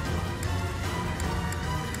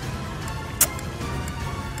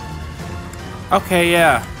 Okay,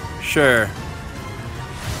 yeah. Sure.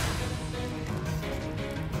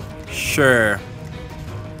 Sure.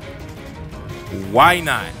 Why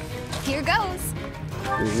not? Here goes.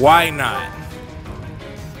 Why not?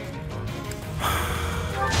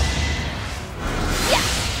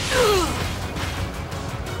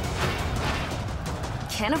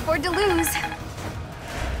 Can't afford to lose.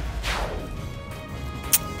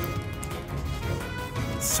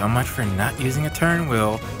 So much for not using a turn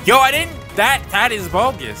wheel. Yo, I didn't. That is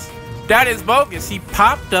bogus. That is bogus. He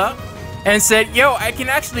popped up and said, yo, I can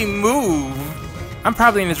actually move. I'm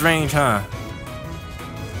probably in his range, huh?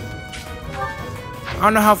 I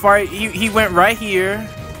don't know how far he went right here.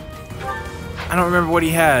 I don't remember what he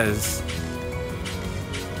has.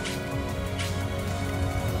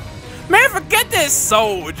 Man, forget this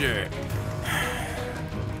soldier.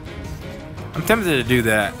 I'm tempted to do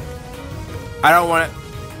that. I don't want to.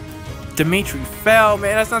 Dimitri fell,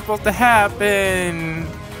 man. That's not supposed to happen.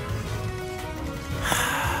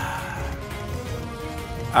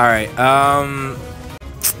 All right.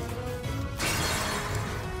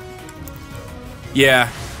 Yeah.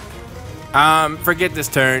 Forget this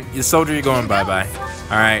turn. You soldier, you're going bye-bye.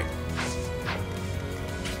 All right.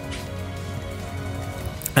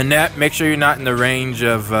 Annette, make sure you're not in the range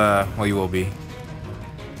of, well, you will be.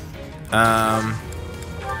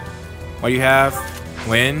 What do you have?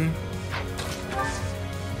 Win?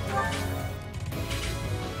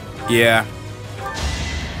 Yeah.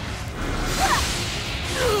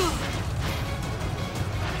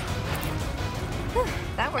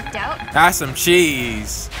 That worked out. That's some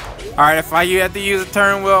cheese. Alright, if you have to use a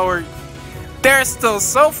turn wheel, or they're still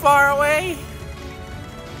so far away.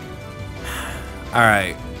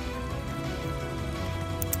 Alright.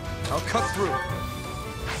 I'll cut through.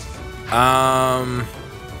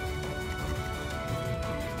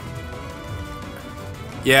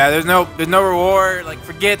 Yeah, there's no reward. Like,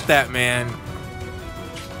 forget that, man.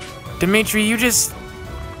 Dimitri, you just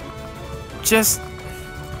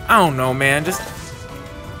I don't know, man. Just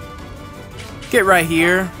get right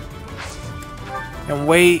here. and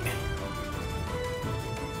wait.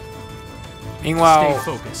 Meanwhile,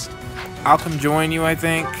 Stay focused. I'll come join you, I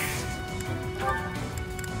think.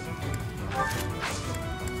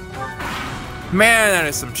 Man, that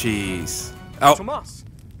is some cheese. Oh. Tomas,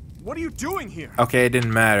 what are you doing here? Okay, it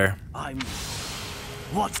didn't matter.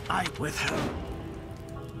 What's I with her?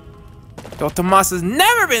 Though Tomas has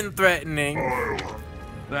never been threatening.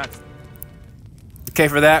 That's... Okay,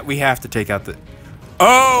 for that, we have to take out the...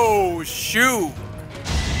 Oh, shoot!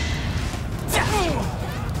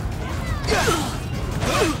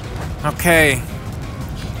 Okay.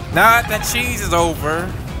 Now that cheese is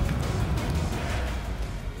over.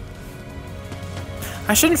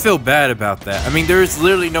 I shouldn't feel bad about that. I mean, there is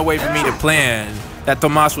literally no way for me to plan that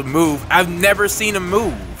Tomas would move. I've never seen him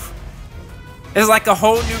move. It's like a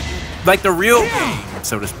whole new... Like the real game,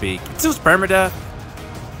 so to speak. If it was permadeath,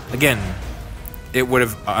 again, it would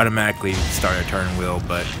have automatically started a turn wheel,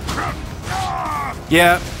 but...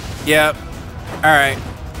 Yep. Alright.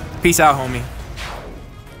 Peace out, homie.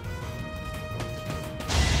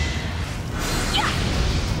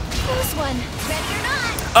 Close one. Ready or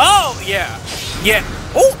not? Oh, yeah.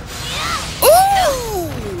 Ooh! Ooh!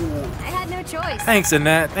 I had no choice. Thanks,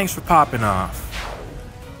 Annette. Thanks for popping off.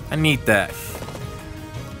 I need that.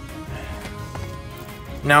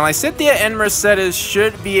 Now, Lysithea and Mercedes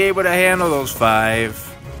should be able to handle those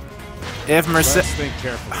 5. If Mercedes... Let's think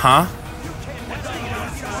carefully. Huh?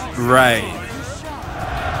 Right.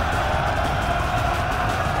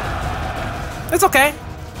 It's okay.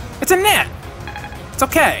 It's a net. It's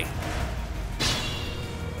okay.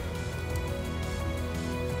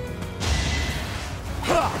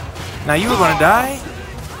 Now you were gonna die?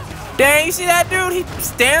 Dang, you see that dude? He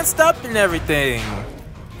danced up and everything.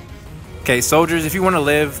 Okay, soldiers, if you want to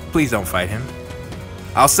live, please don't fight him.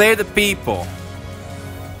 I'll save the people.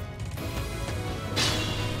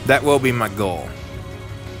 That will be my goal.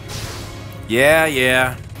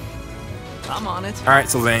 Yeah. I'm on it. Alright,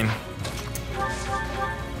 Sylvain.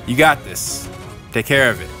 You got this. Take care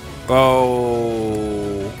of it.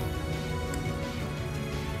 Oh.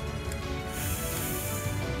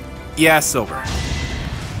 Yeah, Silver.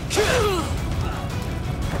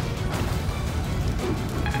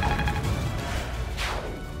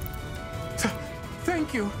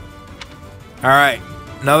 Thank you. Alright,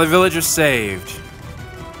 another villager saved.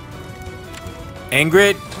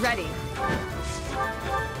 Ingrid, Ready.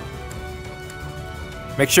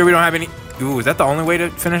 make sure we don't have any... Ooh, is that the only way to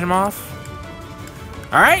finish him off?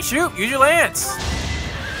 Alright, shoot, use your lance.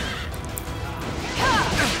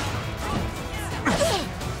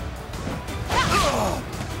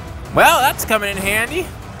 Well, that's coming in handy.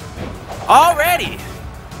 Already.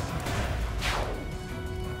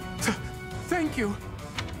 Thank you.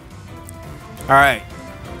 Alright.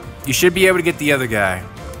 You should be able to get the other guy.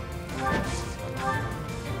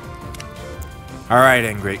 Alright,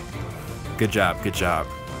 Ingrid. Good job.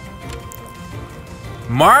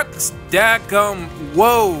 Mark Stackham.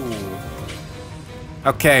 Whoa.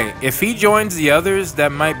 Okay, if he joins the others,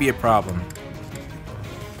 that might be a problem.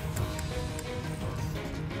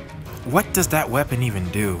 What does that weapon even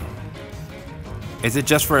do? Is it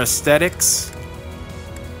just for aesthetics?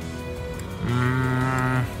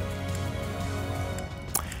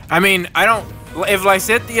 I mean, I don't... If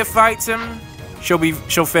Lysithea fights him,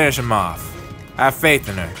 she'll finish him off. I have faith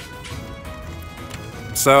in her.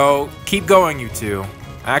 So, keep going, you two.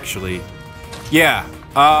 Actually. Yeah.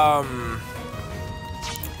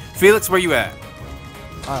 Felix, where you at?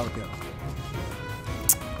 I'll go.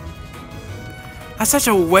 That's such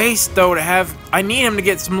a waste, though, to have... I need him to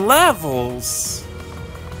get some levels.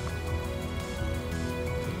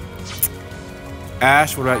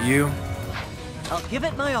 Ash, what about you? I'll give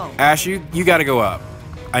it my all. Ash, you gotta go up.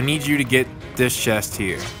 I need you to get this chest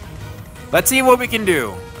here. Let's see what we can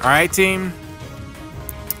do. Alright, team?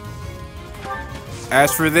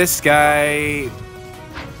 As for this guy...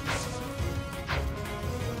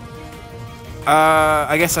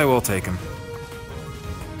 I guess I will take him.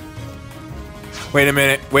 Wait a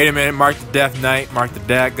minute. Mark the Death Knight. Mark the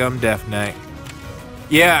dadgum Death Knight.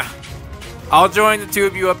 Yeah. I'll join the two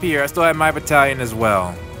of you up here. I still have my battalion as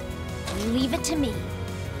well. Leave it to me.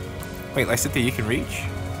 Wait, Lysithea, you can reach?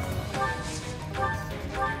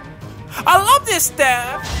 I love this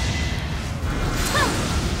staff!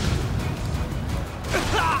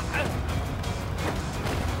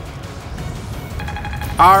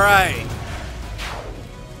 Alright.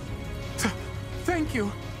 Thank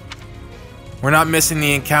you. We're not missing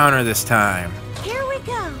the encounter this time. Here we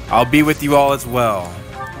go. I'll be with you all as well.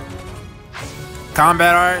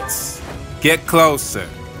 Combat arts, get closer.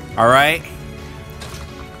 Alright?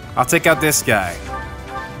 I'll take out this guy.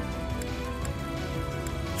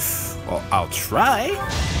 Well, I'll try.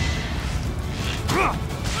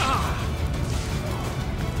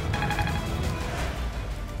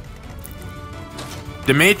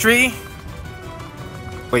 Dimitri?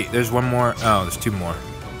 Wait, there's one more. Oh, there's two more.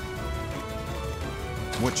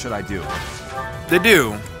 What should I do? They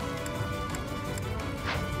do.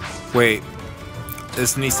 Wait.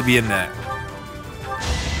 This needs to be a net.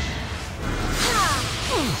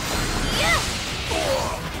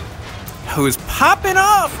 Who's popping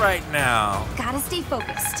off right now? Gotta stay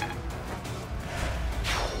focused.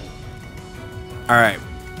 Alright.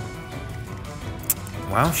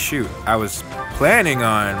 Well, shoot. I was planning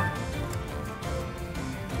on...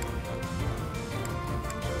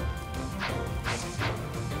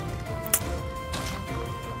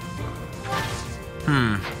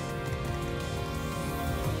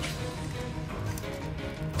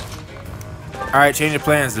 Alright, change of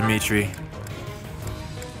plans, Dimitri.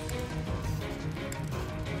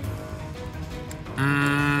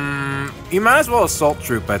 You might as well assault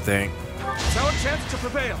troop, I think. It's our chance to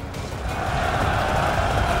prevail.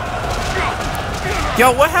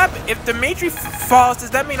 Yo, what happened? If Dimitri falls,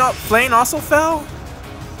 does that mean Flame also fell?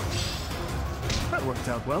 That worked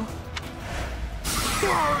out well.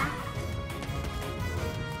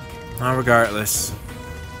 Oh, regardless.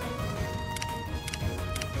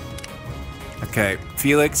 Okay,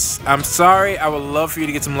 Felix, I'm sorry. I would love for you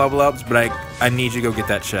to get some level ups, but I need you to go get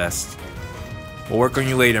that chest. We'll work on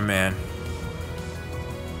you later, man.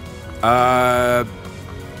 I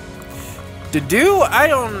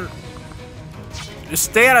don't... Just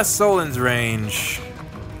stay out of Solin's range.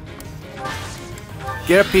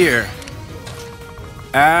 Get up here.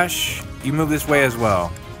 Ash, you move this way as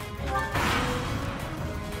well.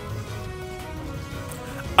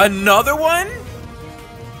 Another one?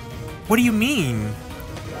 What do you mean?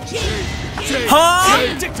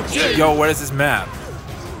 Huh? Yo, what is this map?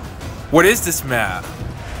 What is this map?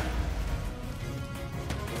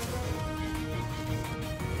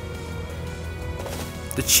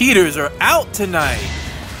 The cheaters are out tonight.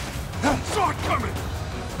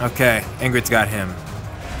 Okay, Ingrid's got him.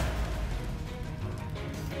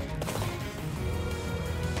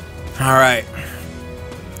 Alright.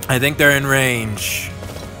 I think they're in range.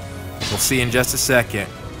 We'll see in just a second.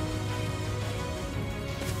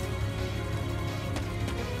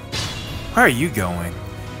 Where are you going?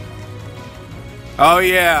 Oh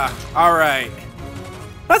yeah, alright.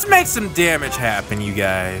 Let's make some damage happen, you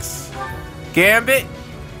guys. Gambit?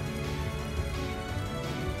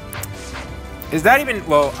 Is that even...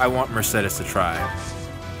 Well, I want Mercedes to try.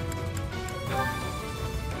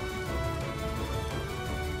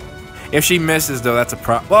 If she misses, though, that's a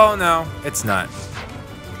pro... Well, no, it's not.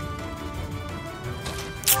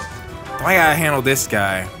 I gotta handle this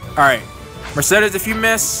guy. Alright. Mercedes, if you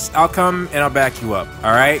miss, I'll come and I'll back you up.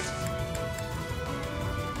 Alright?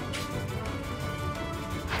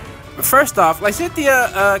 But first off,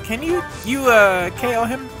 Lysithea, can you KO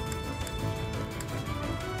him?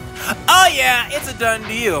 Oh yeah, it's a done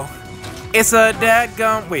deal. It's a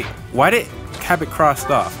dadgum... Wait, why did it have it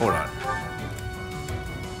crossed off? Hold on.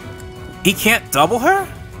 He can't double her?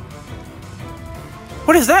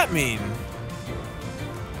 What does that mean?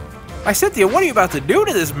 Lysithea, what are you about to do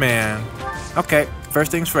to this man? Okay,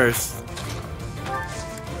 first things first.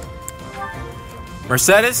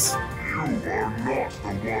 Mercedes? You are not the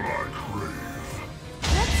one I crave.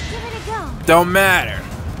 Let's give it a go. Don't matter.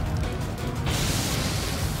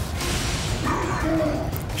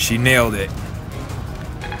 She nailed it.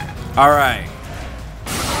 Alright.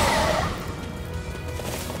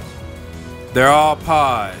 They're all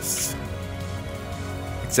paused.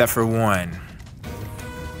 Except for one.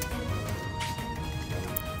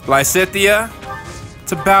 Lysithea,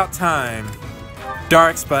 it's about time.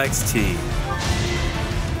 Dark Spike's tea.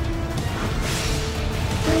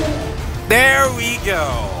 There we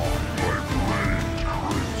go.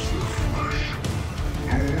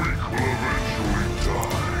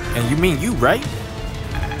 And you mean you, right?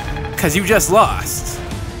 Cause you just lost.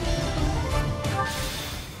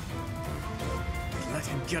 Let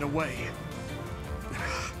him get away.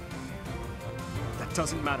 That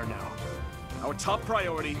doesn't matter now. Our top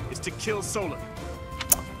priority is to kill Solon.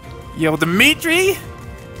 Yo, Dimitri,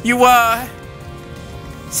 you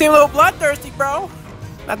seem a little bloodthirsty, bro.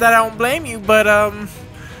 Not that I don't blame you, but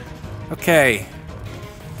okay.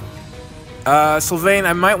 Sylvain,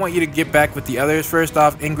 I might want you to get back with the others. First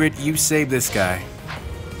off, Ingrid, you save this guy.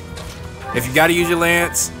 If you gotta use your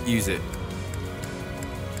lance, use it.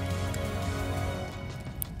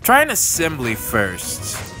 Try an assembly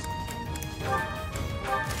first.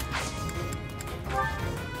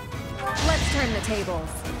 Let's turn the tables.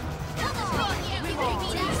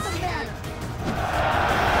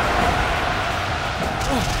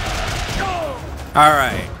 All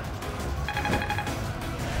right.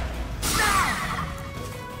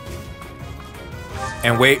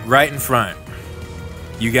 And wait right in front.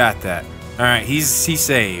 You got that. All right, he's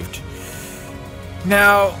saved.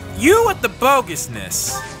 Now, you with the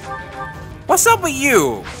bogusness. What's up with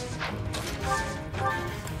you?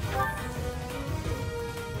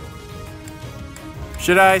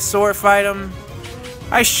 Should I sword fight him?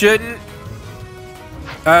 I shouldn't.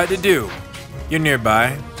 Dedu, you're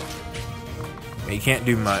nearby. You can't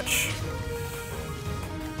do much.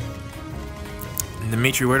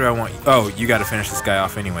 Dimitri, where do I want you? Oh, you gotta finish this guy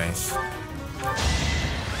off anyways.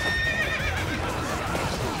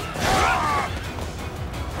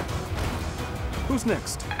 Who's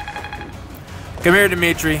next? Come here,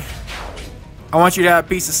 Dimitri. I want you to have a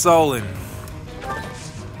piece of Solon.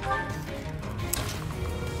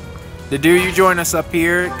 Dedu, you join us up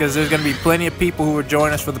here, because there's gonna be plenty of people who will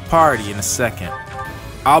join us for the party in a second.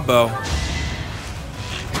 I'll bow.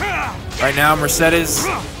 Right now, Mercedes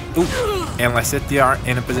and Lysithea aren't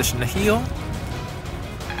in a position to heal.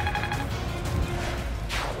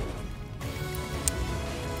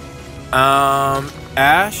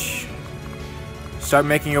 Ash, start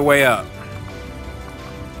making your way up.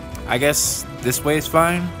 I guess this way is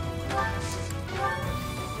fine.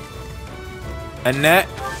 Annette,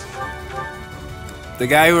 the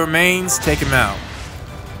guy who remains, take him out.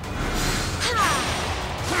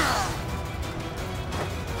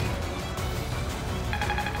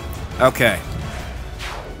 Okay.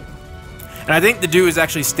 And I think the dude is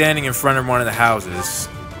actually standing in front of one of the houses.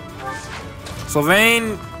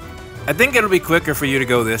 Sylvain, I think it'll be quicker for you to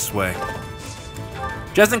go this way.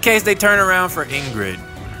 Just in case they turn around for Ingrid.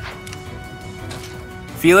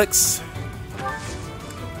 Felix,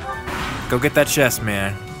 go get that chest,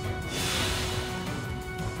 man.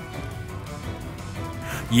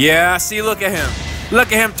 Yeah, see, look at him.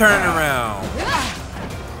 Look at him turning around.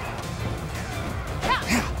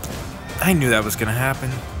 I knew that was gonna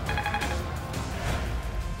happen.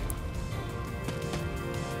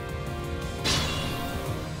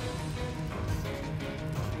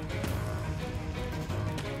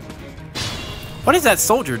 What is that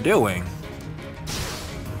soldier doing?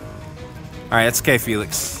 Alright, that's okay,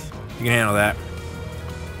 Felix. You can handle that.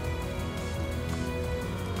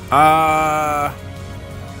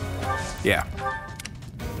 Yeah.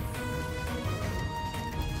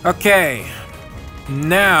 Okay.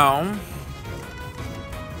 Now,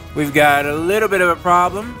 we've got a little bit of a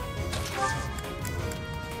problem.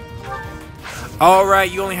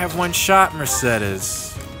 Alright, you only have one shot, Mercedes.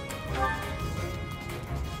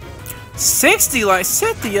 60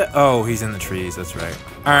 Lysithea. Oh, he's in the trees, that's right.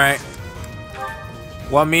 Alright.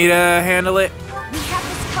 Want me to handle it? We have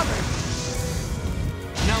this covered.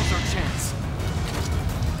 Now's our chance.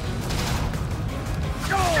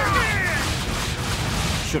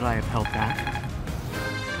 Should I have held back?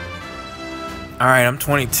 Alright, I'm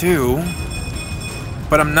 22.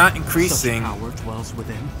 But I'm not increasing Such power dwells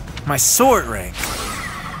within. my sword rank.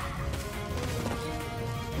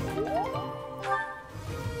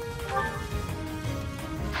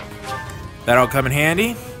 That'll come in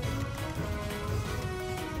handy.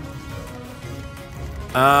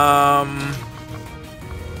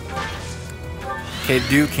 Okay,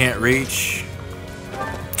 Duke can't reach.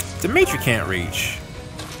 Dimitri can't reach.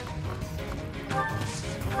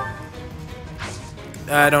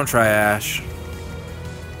 Don't try Ash.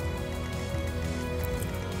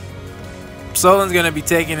 Solon's gonna be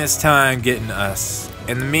taking his time getting us.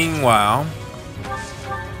 In the meanwhile,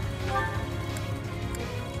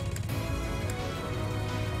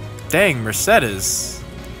 dang, Mercedes.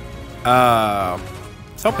 I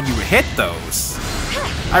was hoping you would hit those.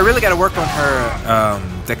 I really gotta work on her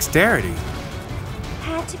dexterity.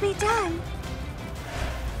 Had to be done.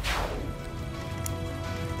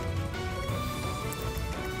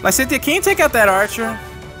 Lysithea, can you take out that archer?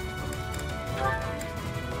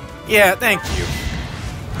 Yeah, thank you.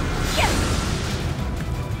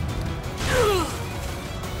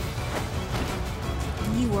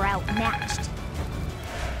 You were outmatched.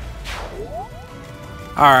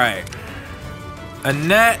 Alright.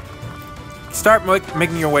 Annette, start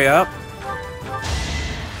making your way up.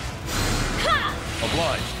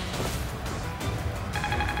 Obliged.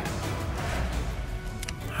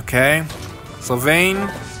 Okay. Sylvain,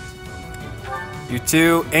 you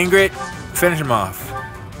two. Ingrid, finish him off.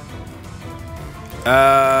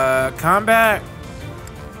 Combat.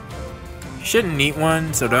 You shouldn't need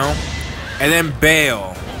one, so don't. And then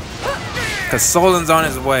bail. Because Solon's on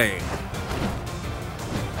his way.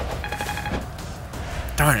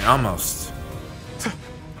 Darn it, almost.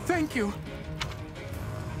 Thank you.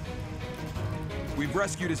 We've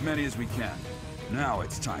rescued as many as we can. Now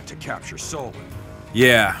it's time to capture Solon.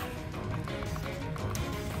 Yeah.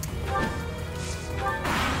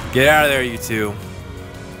 Get out of there, you two.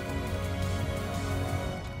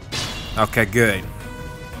 Okay, good.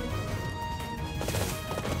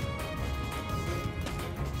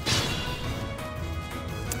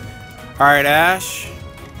 Alright, Ash.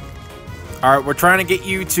 Alright, we're trying to get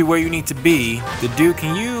you to where you need to be. The dude,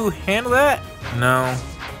 can you handle that? No.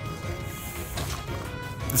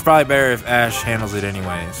 It's probably better if Ash handles it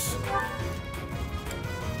anyways.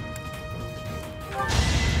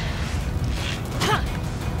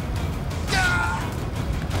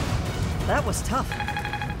 That was tough.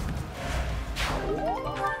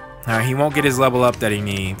 Alright, he won't get his level up that he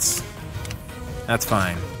needs. That's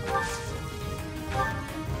fine.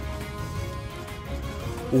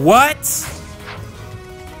 What?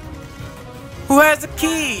 Who has the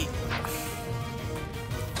key?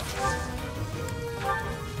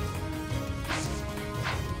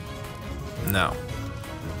 No.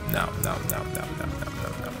 No, no, no, no, no, no, no,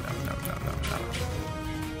 no, no, no, no,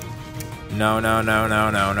 no. No, no, no, no,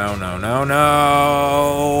 no, no, no, no,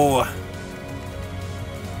 no.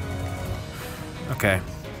 Okay.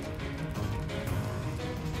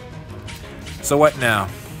 So what now?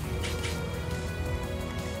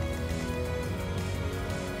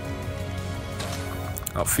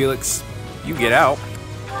 Oh, Felix, you get out.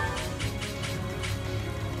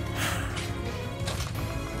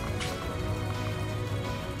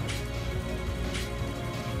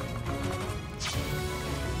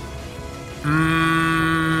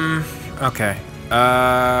 Okay.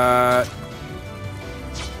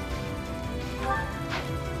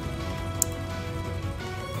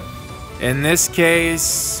 In this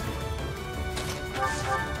case,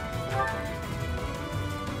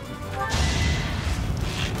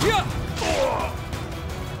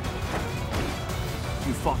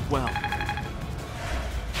 you fought well.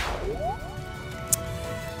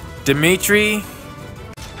 DIMITRI.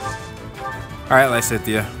 All right,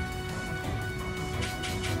 Lysithea.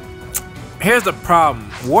 Here's the problem.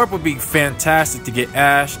 Warp would be fantastic to get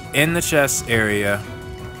Ash in the chest area.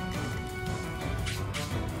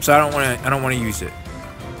 So I don't want to use it.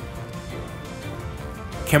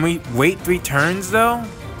 Can we wait 3 turns though?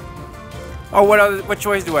 Oh, what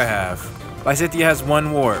choice do I have? Lysithea has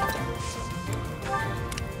 1 warp.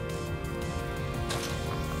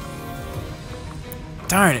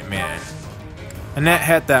 Darn it, man. Annette,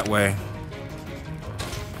 head that way.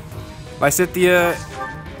 Lysithea,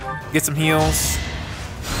 get some heals.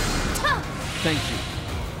 Thank you.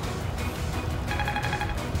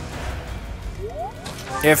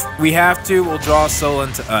 If we have to, we'll draw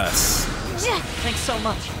Solon to us. Thanks so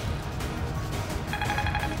much.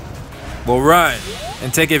 We'll run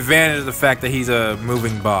and take advantage of the fact that he's a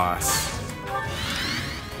moving boss.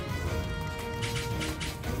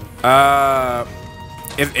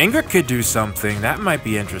 If Ingrid could do something, that might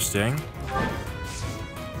be interesting.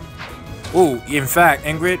 Ooh, in fact,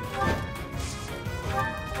 Ingrid.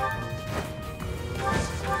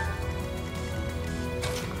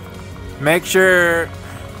 Make sure.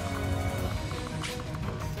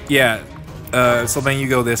 Yeah, Sylvain, you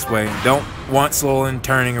go this way. Don't want Solon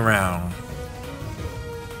turning around.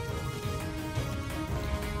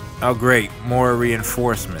 Oh, great. More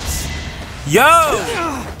reinforcements. Yo!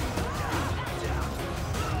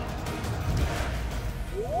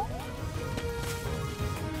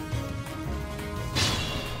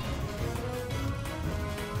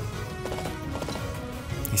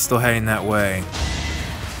 He's still heading that way.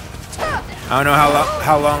 I don't know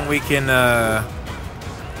how long we can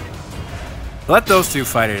let those two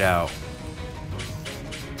fight it out.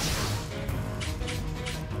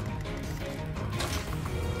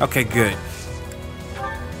 Okay, good.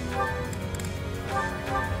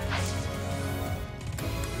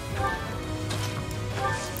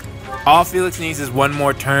 All Felix needs is 1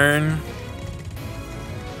 more turn.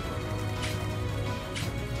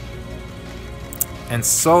 And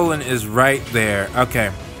Solon is right there.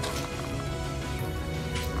 Okay.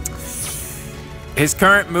 His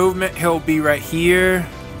current movement, he'll be right here.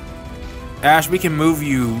 Ash, we can move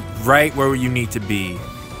you right where you need to be.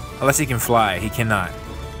 Unless he can fly. He cannot.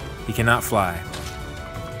 He cannot fly.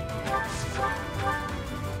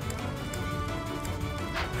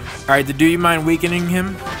 Alright, do you mind weakening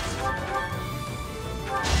him?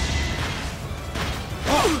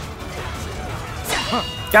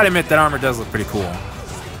 Gotta admit, that armor does look pretty cool.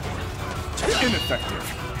 Ineffective.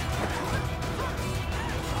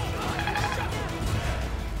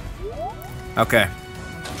 Okay.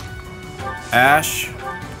 Ash,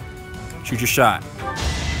 shoot your shot.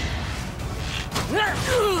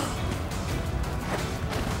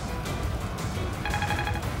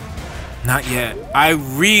 Not yet. I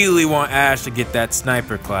really want Ash to get that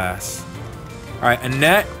sniper class. Alright,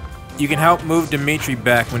 Annette, you can help move Dimitri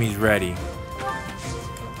back when he's ready.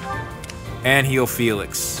 And heal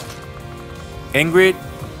Felix. Ingrid,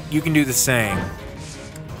 you can do the same.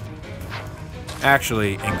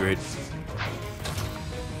 Actually, Ingrid.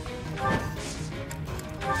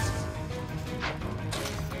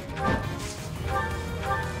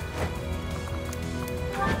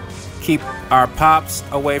 Keep our pops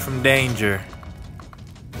away from danger.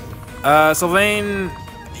 Sylvain,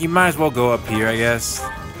 you might as well go up here, I guess.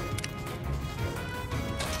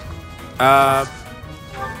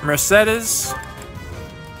 Mercedes.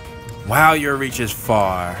 Wow, your reach is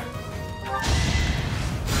far.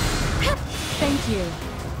 Thank you.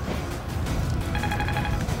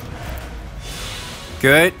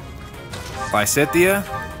 Good. Lysithia.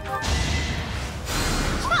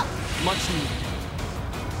 Much needed.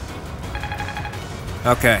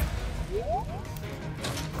 Okay.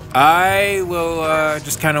 I will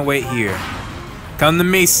just kind of wait here. Come to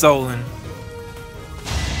me, Solon.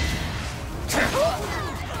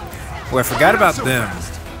 Oh, I forgot about them.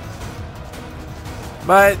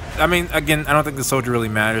 But, I mean, again, I don't think the soldier really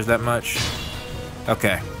matters that much.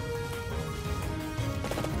 Okay.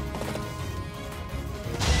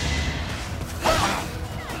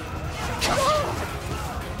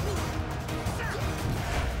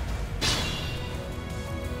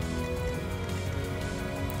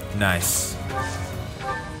 Nice.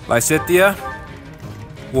 Lysithia.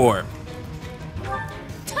 War.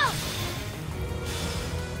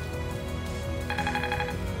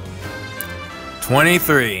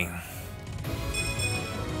 $23.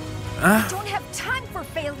 I don't have time for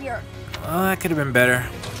failure. Well, that could have been better.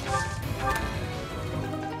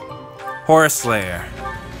 Horror Slayer.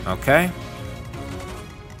 Okay.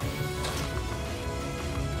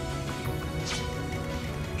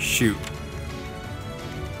 Shoot.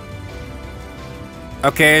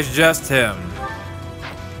 Okay, it's just him.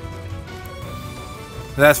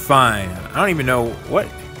 That's fine. I don't even know what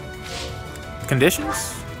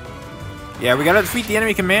conditions? Yeah, we gotta defeat the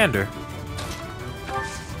enemy commander.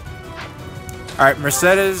 Alright,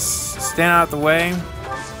 Mercedes, stand out the way.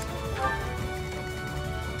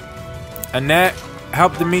 Annette,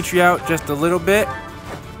 help Dimitri out just a little bit.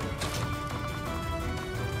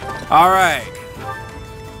 Alright.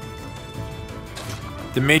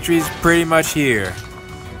 Dimitri's pretty much here.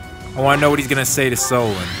 I want to know what he's gonna say to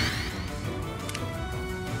Solon.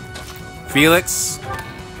 Felix.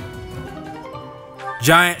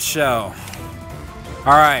 Giant shell.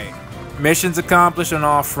 Alright. Missions accomplished on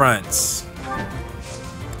all fronts.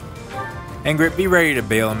 Ingrid, be ready to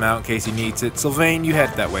bail him out in case he needs it. Sylvain, you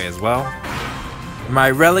head that way as well. My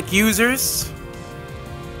relic users.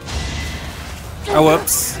 Oh,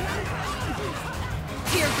 whoops.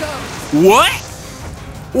 Here goes. What?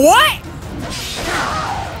 What?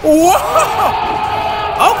 Whoa!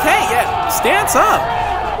 Okay, yeah, stance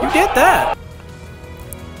up. You did that.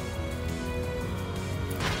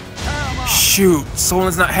 Shoot,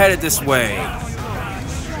 Solon's not headed this way.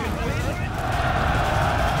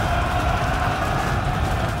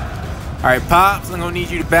 Alright, Pops, I'm gonna need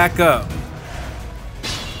you to back up.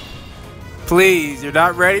 Please, you're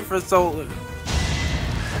not ready for Solon.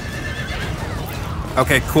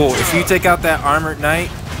 Okay, cool. If you take out that armored knight.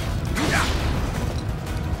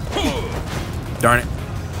 Darn it.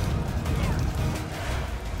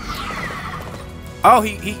 Oh,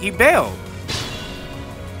 he bailed.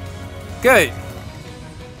 Good.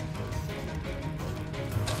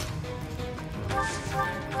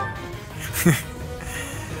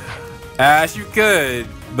 Ash, you could,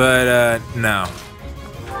 but no.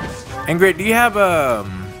 Ingrid, do you have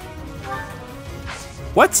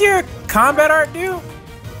what's your combat art do?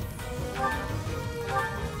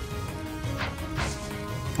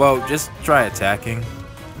 Well, just try attacking.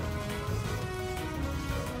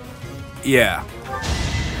 Yeah.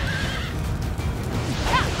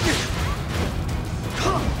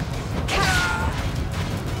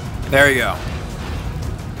 There you go.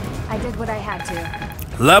 I did what I had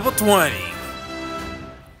to. Level 20.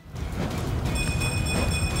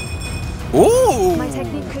 Ooh! My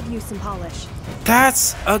technique could use some polish.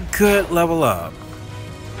 That's a good level up.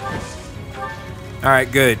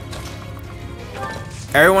 Alright, good.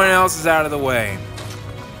 Everyone else is out of the way.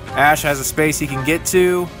 Ash has a space he can get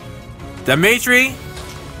to. Dimitri!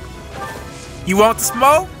 You want the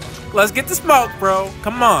smoke? Let's get the smoke, bro.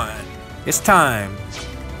 Come on. It's time.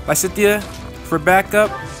 Lysithia, for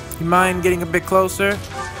backup, you mind getting a bit closer?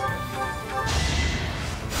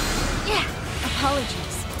 Yeah,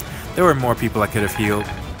 apologies. There were more people I could have healed.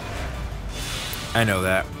 I know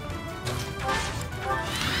that.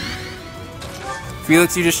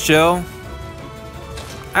 Felix, you just chill.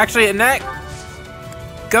 Actually, Annette,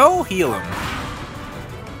 go heal him.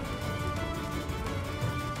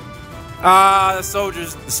 Ah, the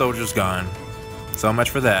soldier's gone. So much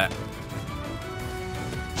for that.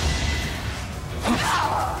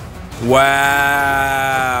 Wow.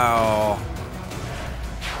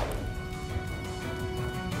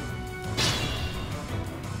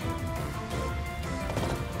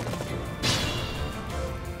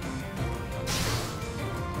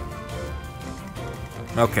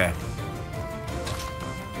 Okay.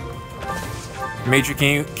 Dimitri,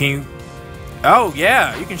 can you... Oh,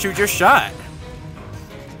 yeah, you can shoot your shot.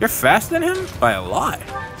 You're faster than him? By a lot.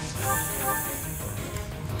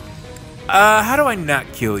 How do I not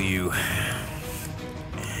kill you?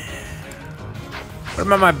 What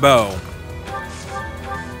about my bow?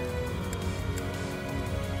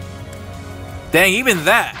 Dang, even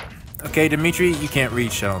that. Okay, Dimitri, you can't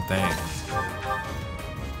reach, I don't think.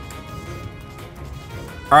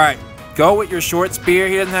 Alright, go with your short spear.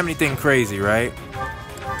 He doesn't have anything crazy, right?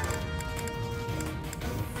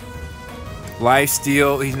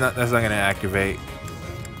 Lifesteal, that's not gonna activate.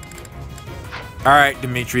 Alright,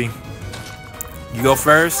 Dimitri. You go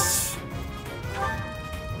first.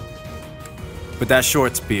 With that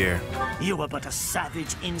short spear. You are but a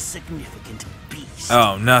savage, insignificant beast.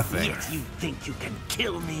 Oh, nothing. Yet you think you can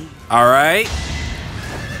kill me? Alright.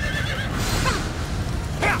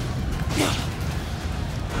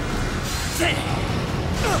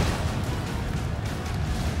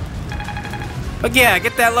 But yeah,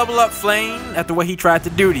 get that level up, Flame, after what he tried to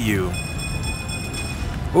do to you.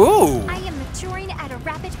 Ooh. I am maturing at a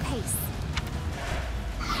rapid pace.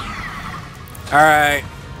 Alright.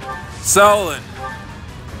 Solon,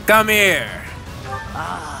 come here.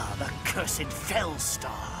 Ah, the cursed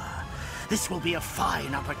Fellstar. This will be a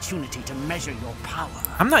fine opportunity to measure your power.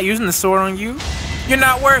 I'm not using the sword on you. You're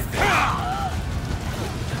not worth it.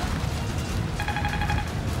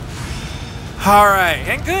 Alright,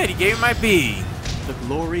 and good, he gave me my B. The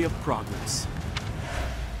glory of progress.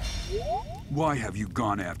 Why have you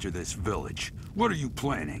gone after this village? What are you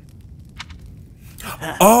planning?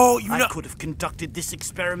 Oh, you know— I could have conducted this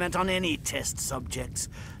experiment on any test subjects.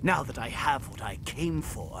 Now that I have what I came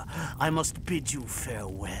for, I must bid you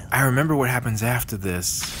farewell. I remember what happens after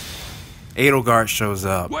this. Edelgard shows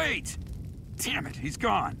up. Wait! Damn it, he's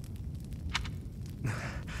gone.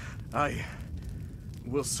 I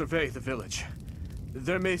will survey the village.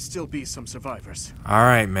 There may still be some survivors.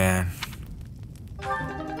 Alright, man.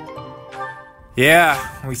 Yeah,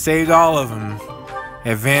 we saved all of them.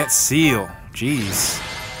 Advanced seal. Jeez.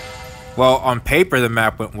 Well, on paper the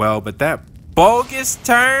map went well, but that bogus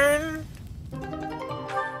turn?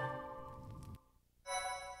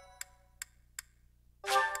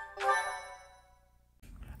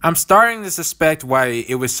 I'm starting to suspect why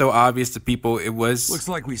it was so obvious to people it was... Looks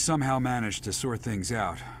like we somehow managed to sort things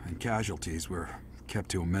out, and casualties were kept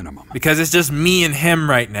to a minimum. Because it's just me and him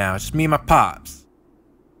right now. It's just me and my pops.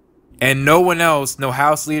 And no one else, no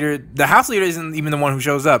house leader. The house leader isn't even the one who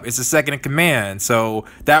shows up. It's the second in command. So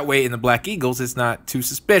that way in the Black Eagles, it's not too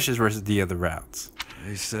suspicious versus the other routes.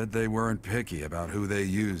 They said they weren't picky about who they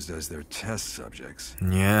used as their test subjects.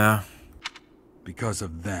 Yeah. Because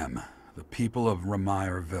of them, the people of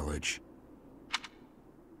Ramire Village.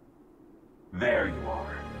 There you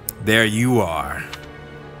are. There you are.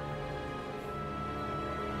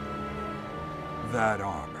 That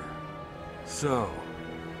armor. So,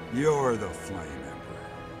 you're the Flame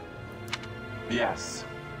Emperor. Yes.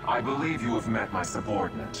 I believe you have met my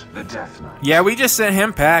subordinate, the Death Knight. Yeah, we just sent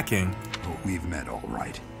him packing. Oh, we've met all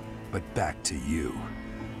right. But back to you.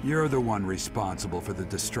 You're the one responsible for the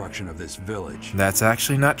destruction of this village. That's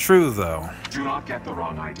actually not true, though. Do not get the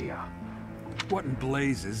wrong idea. What in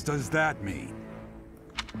blazes does that mean?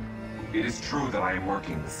 It is true that I am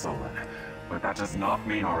working with Solon, but that does not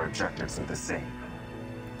mean our objectives are the same.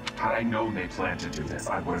 Had I known they planned to do this,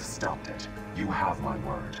 I would have stopped it. You have my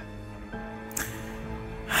word.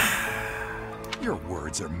 Your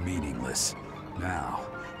words are meaningless. Now,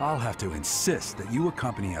 I'll have to insist that you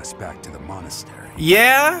accompany us back to the monastery.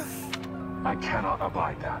 Yeah? I cannot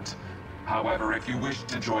abide that. However, if you wish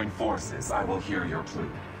to join forces, I will hear your plea.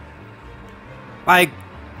 Like,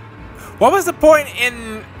 what was the point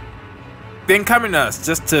in them coming to us?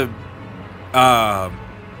 Just to,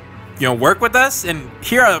 you know, work with us and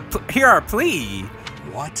hear our plea?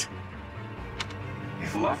 What?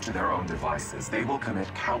 If left to their own devices, they will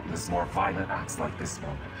commit countless more violent acts like this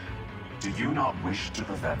one. Do you not wish to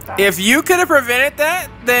prevent that? If you could have prevented that,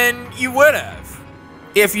 then you would have.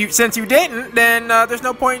 since you didn't, then there's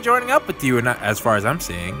no point in joining up with you, and as far as I'm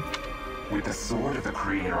seeing. With the sword of the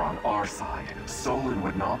Creator on our side, Solon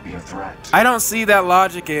would not be a threat. I don't see that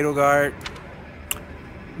logic, Edelgard.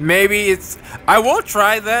 Maybe it's... I will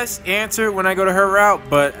try this answer when I go to her route,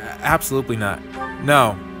 but absolutely not.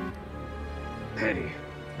 No. Pity,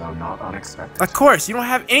 though not unexpected. Of course, you don't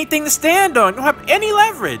have anything to stand on. You don't have any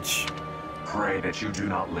leverage. Pray that you do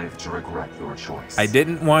not live to regret your choice. I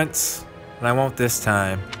didn't once, and I won't this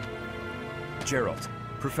time. Gerald,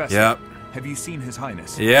 Professor. Yep. Have you seen His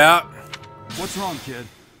Highness? Yep. What's wrong, kid?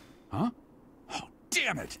 Huh? Oh,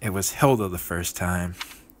 damn it! It was Hilda the first time.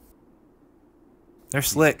 They're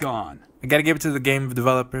slick. He's gone. I gotta give it to the game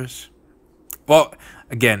developers. Well,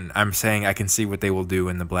 again, I'm saying I can see what they will do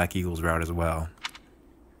in the Black Eagles route as well.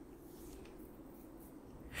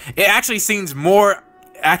 It actually seems more...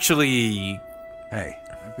 Actually... Hey,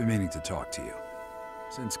 I've been meaning to talk to you.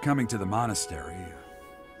 Since coming to the monastery,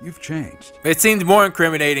 you've changed. It seems more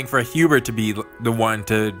incriminating for Hubert to be the one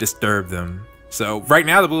to disturb them. So, right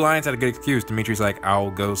now the Blue Lions had a good excuse. Dimitri's like,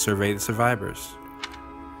 I'll go survey the survivors.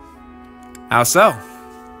 How so?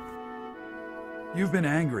 You've been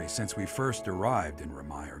angry since we first arrived in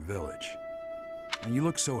Remire Village. And you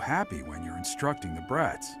look so happy when you're instructing the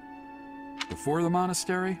brats. Before the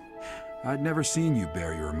monastery, I'd never seen you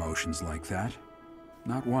bear your emotions like that.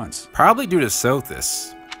 Not once. Probably due to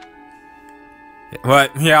Sothis.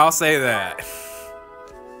 But, yeah, I'll say that.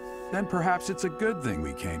 Then perhaps it's a good thing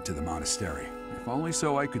we came to the monastery. If only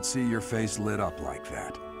so I could see your face lit up like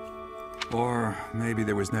that. Or maybe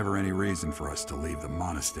there was never any reason for us to leave the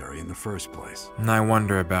monastery in the first place. And I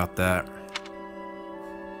wonder about that.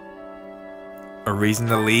 A reason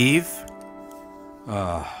to leave?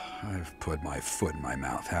 I've put my foot in my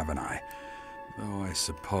mouth, haven't I? Though I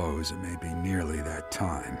suppose it may be nearly that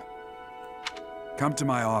time. Come to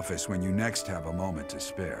my office when you next have a moment to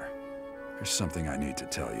spare. There's something I need to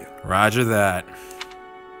tell you. Roger that.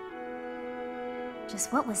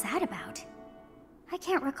 Just what was that about? I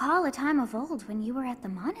can't recall a time of old when you were at the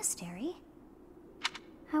monastery.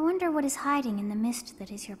 I wonder what is hiding in the mist that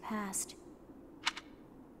is your past.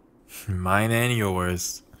 Mine and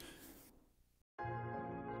yours.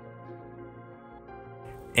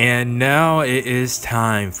 And now it is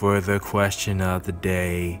time for the question of the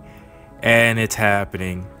day. And it's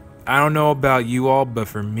happening. I don't know about you all, but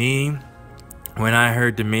for me, when I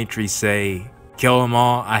heard Dimitri say, kill them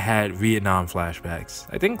all, I had Vietnam flashbacks.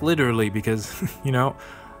 I think literally because, you know,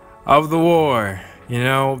 of the war. You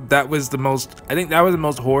know, that was the most, I think that was the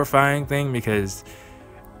most horrifying thing because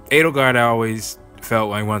Edelgard, I always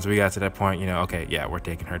felt like once we got to that point, you know, okay, yeah, we're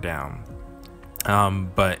taking her down.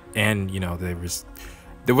 And, you know,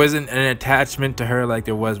 there wasn't an attachment to her like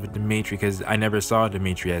there was with Dimitri because I never saw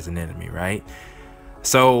Dimitri as an enemy, right?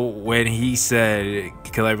 So when he said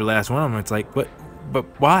kill every last one of them, it's like, but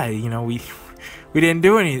why? You know, we didn't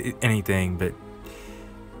do anything. But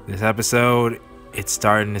this episode, it's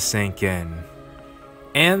starting to sink in.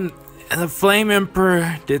 And the Flame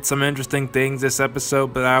Emperor did some interesting things this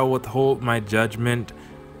episode, but I will withhold my judgment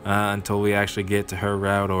until we actually get to her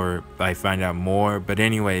route or I find out more. But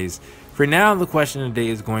anyways, for now, the question of the day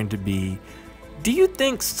is going to be, do you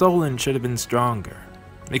think Solon should have been stronger?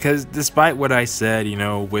 Because despite what I said, you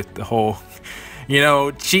know, with the whole, you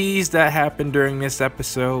know, cheese that happened during this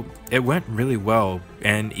episode, it went really well.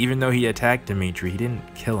 And even though he attacked Dimitri, he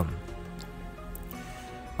didn't kill him.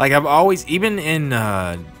 Like, I've always, even in,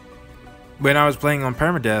 when I was playing on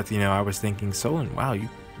permadeath, you know, I was thinking, Solon, wow,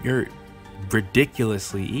 you're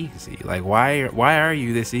ridiculously easy. Like, why are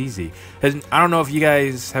you this easy? And I don't know if you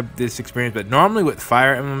guys have this experience, but normally with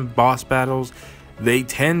Fire Emblem boss battles, they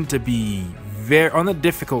tend to be very on the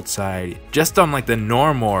difficult side, just on like the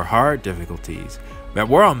normal or hard difficulties. But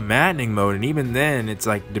we're on maddening mode, and even then, it's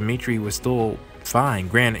like Dimitri was still fine.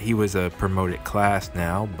 Granted, he was a promoted class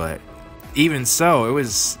now, but even so, it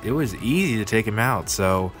was easy to take him out.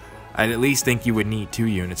 So I'd at least think you would need 2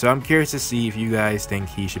 units. So I'm curious to see if you guys think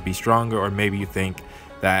he should be stronger, or maybe you think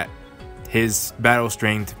that his battle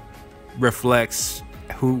strength reflects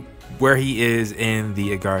where he is in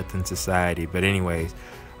the Agarthan society. But anyways,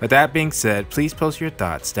 with that being said, please post your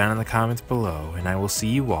thoughts down in the comments below, and I will see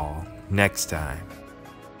you all next time.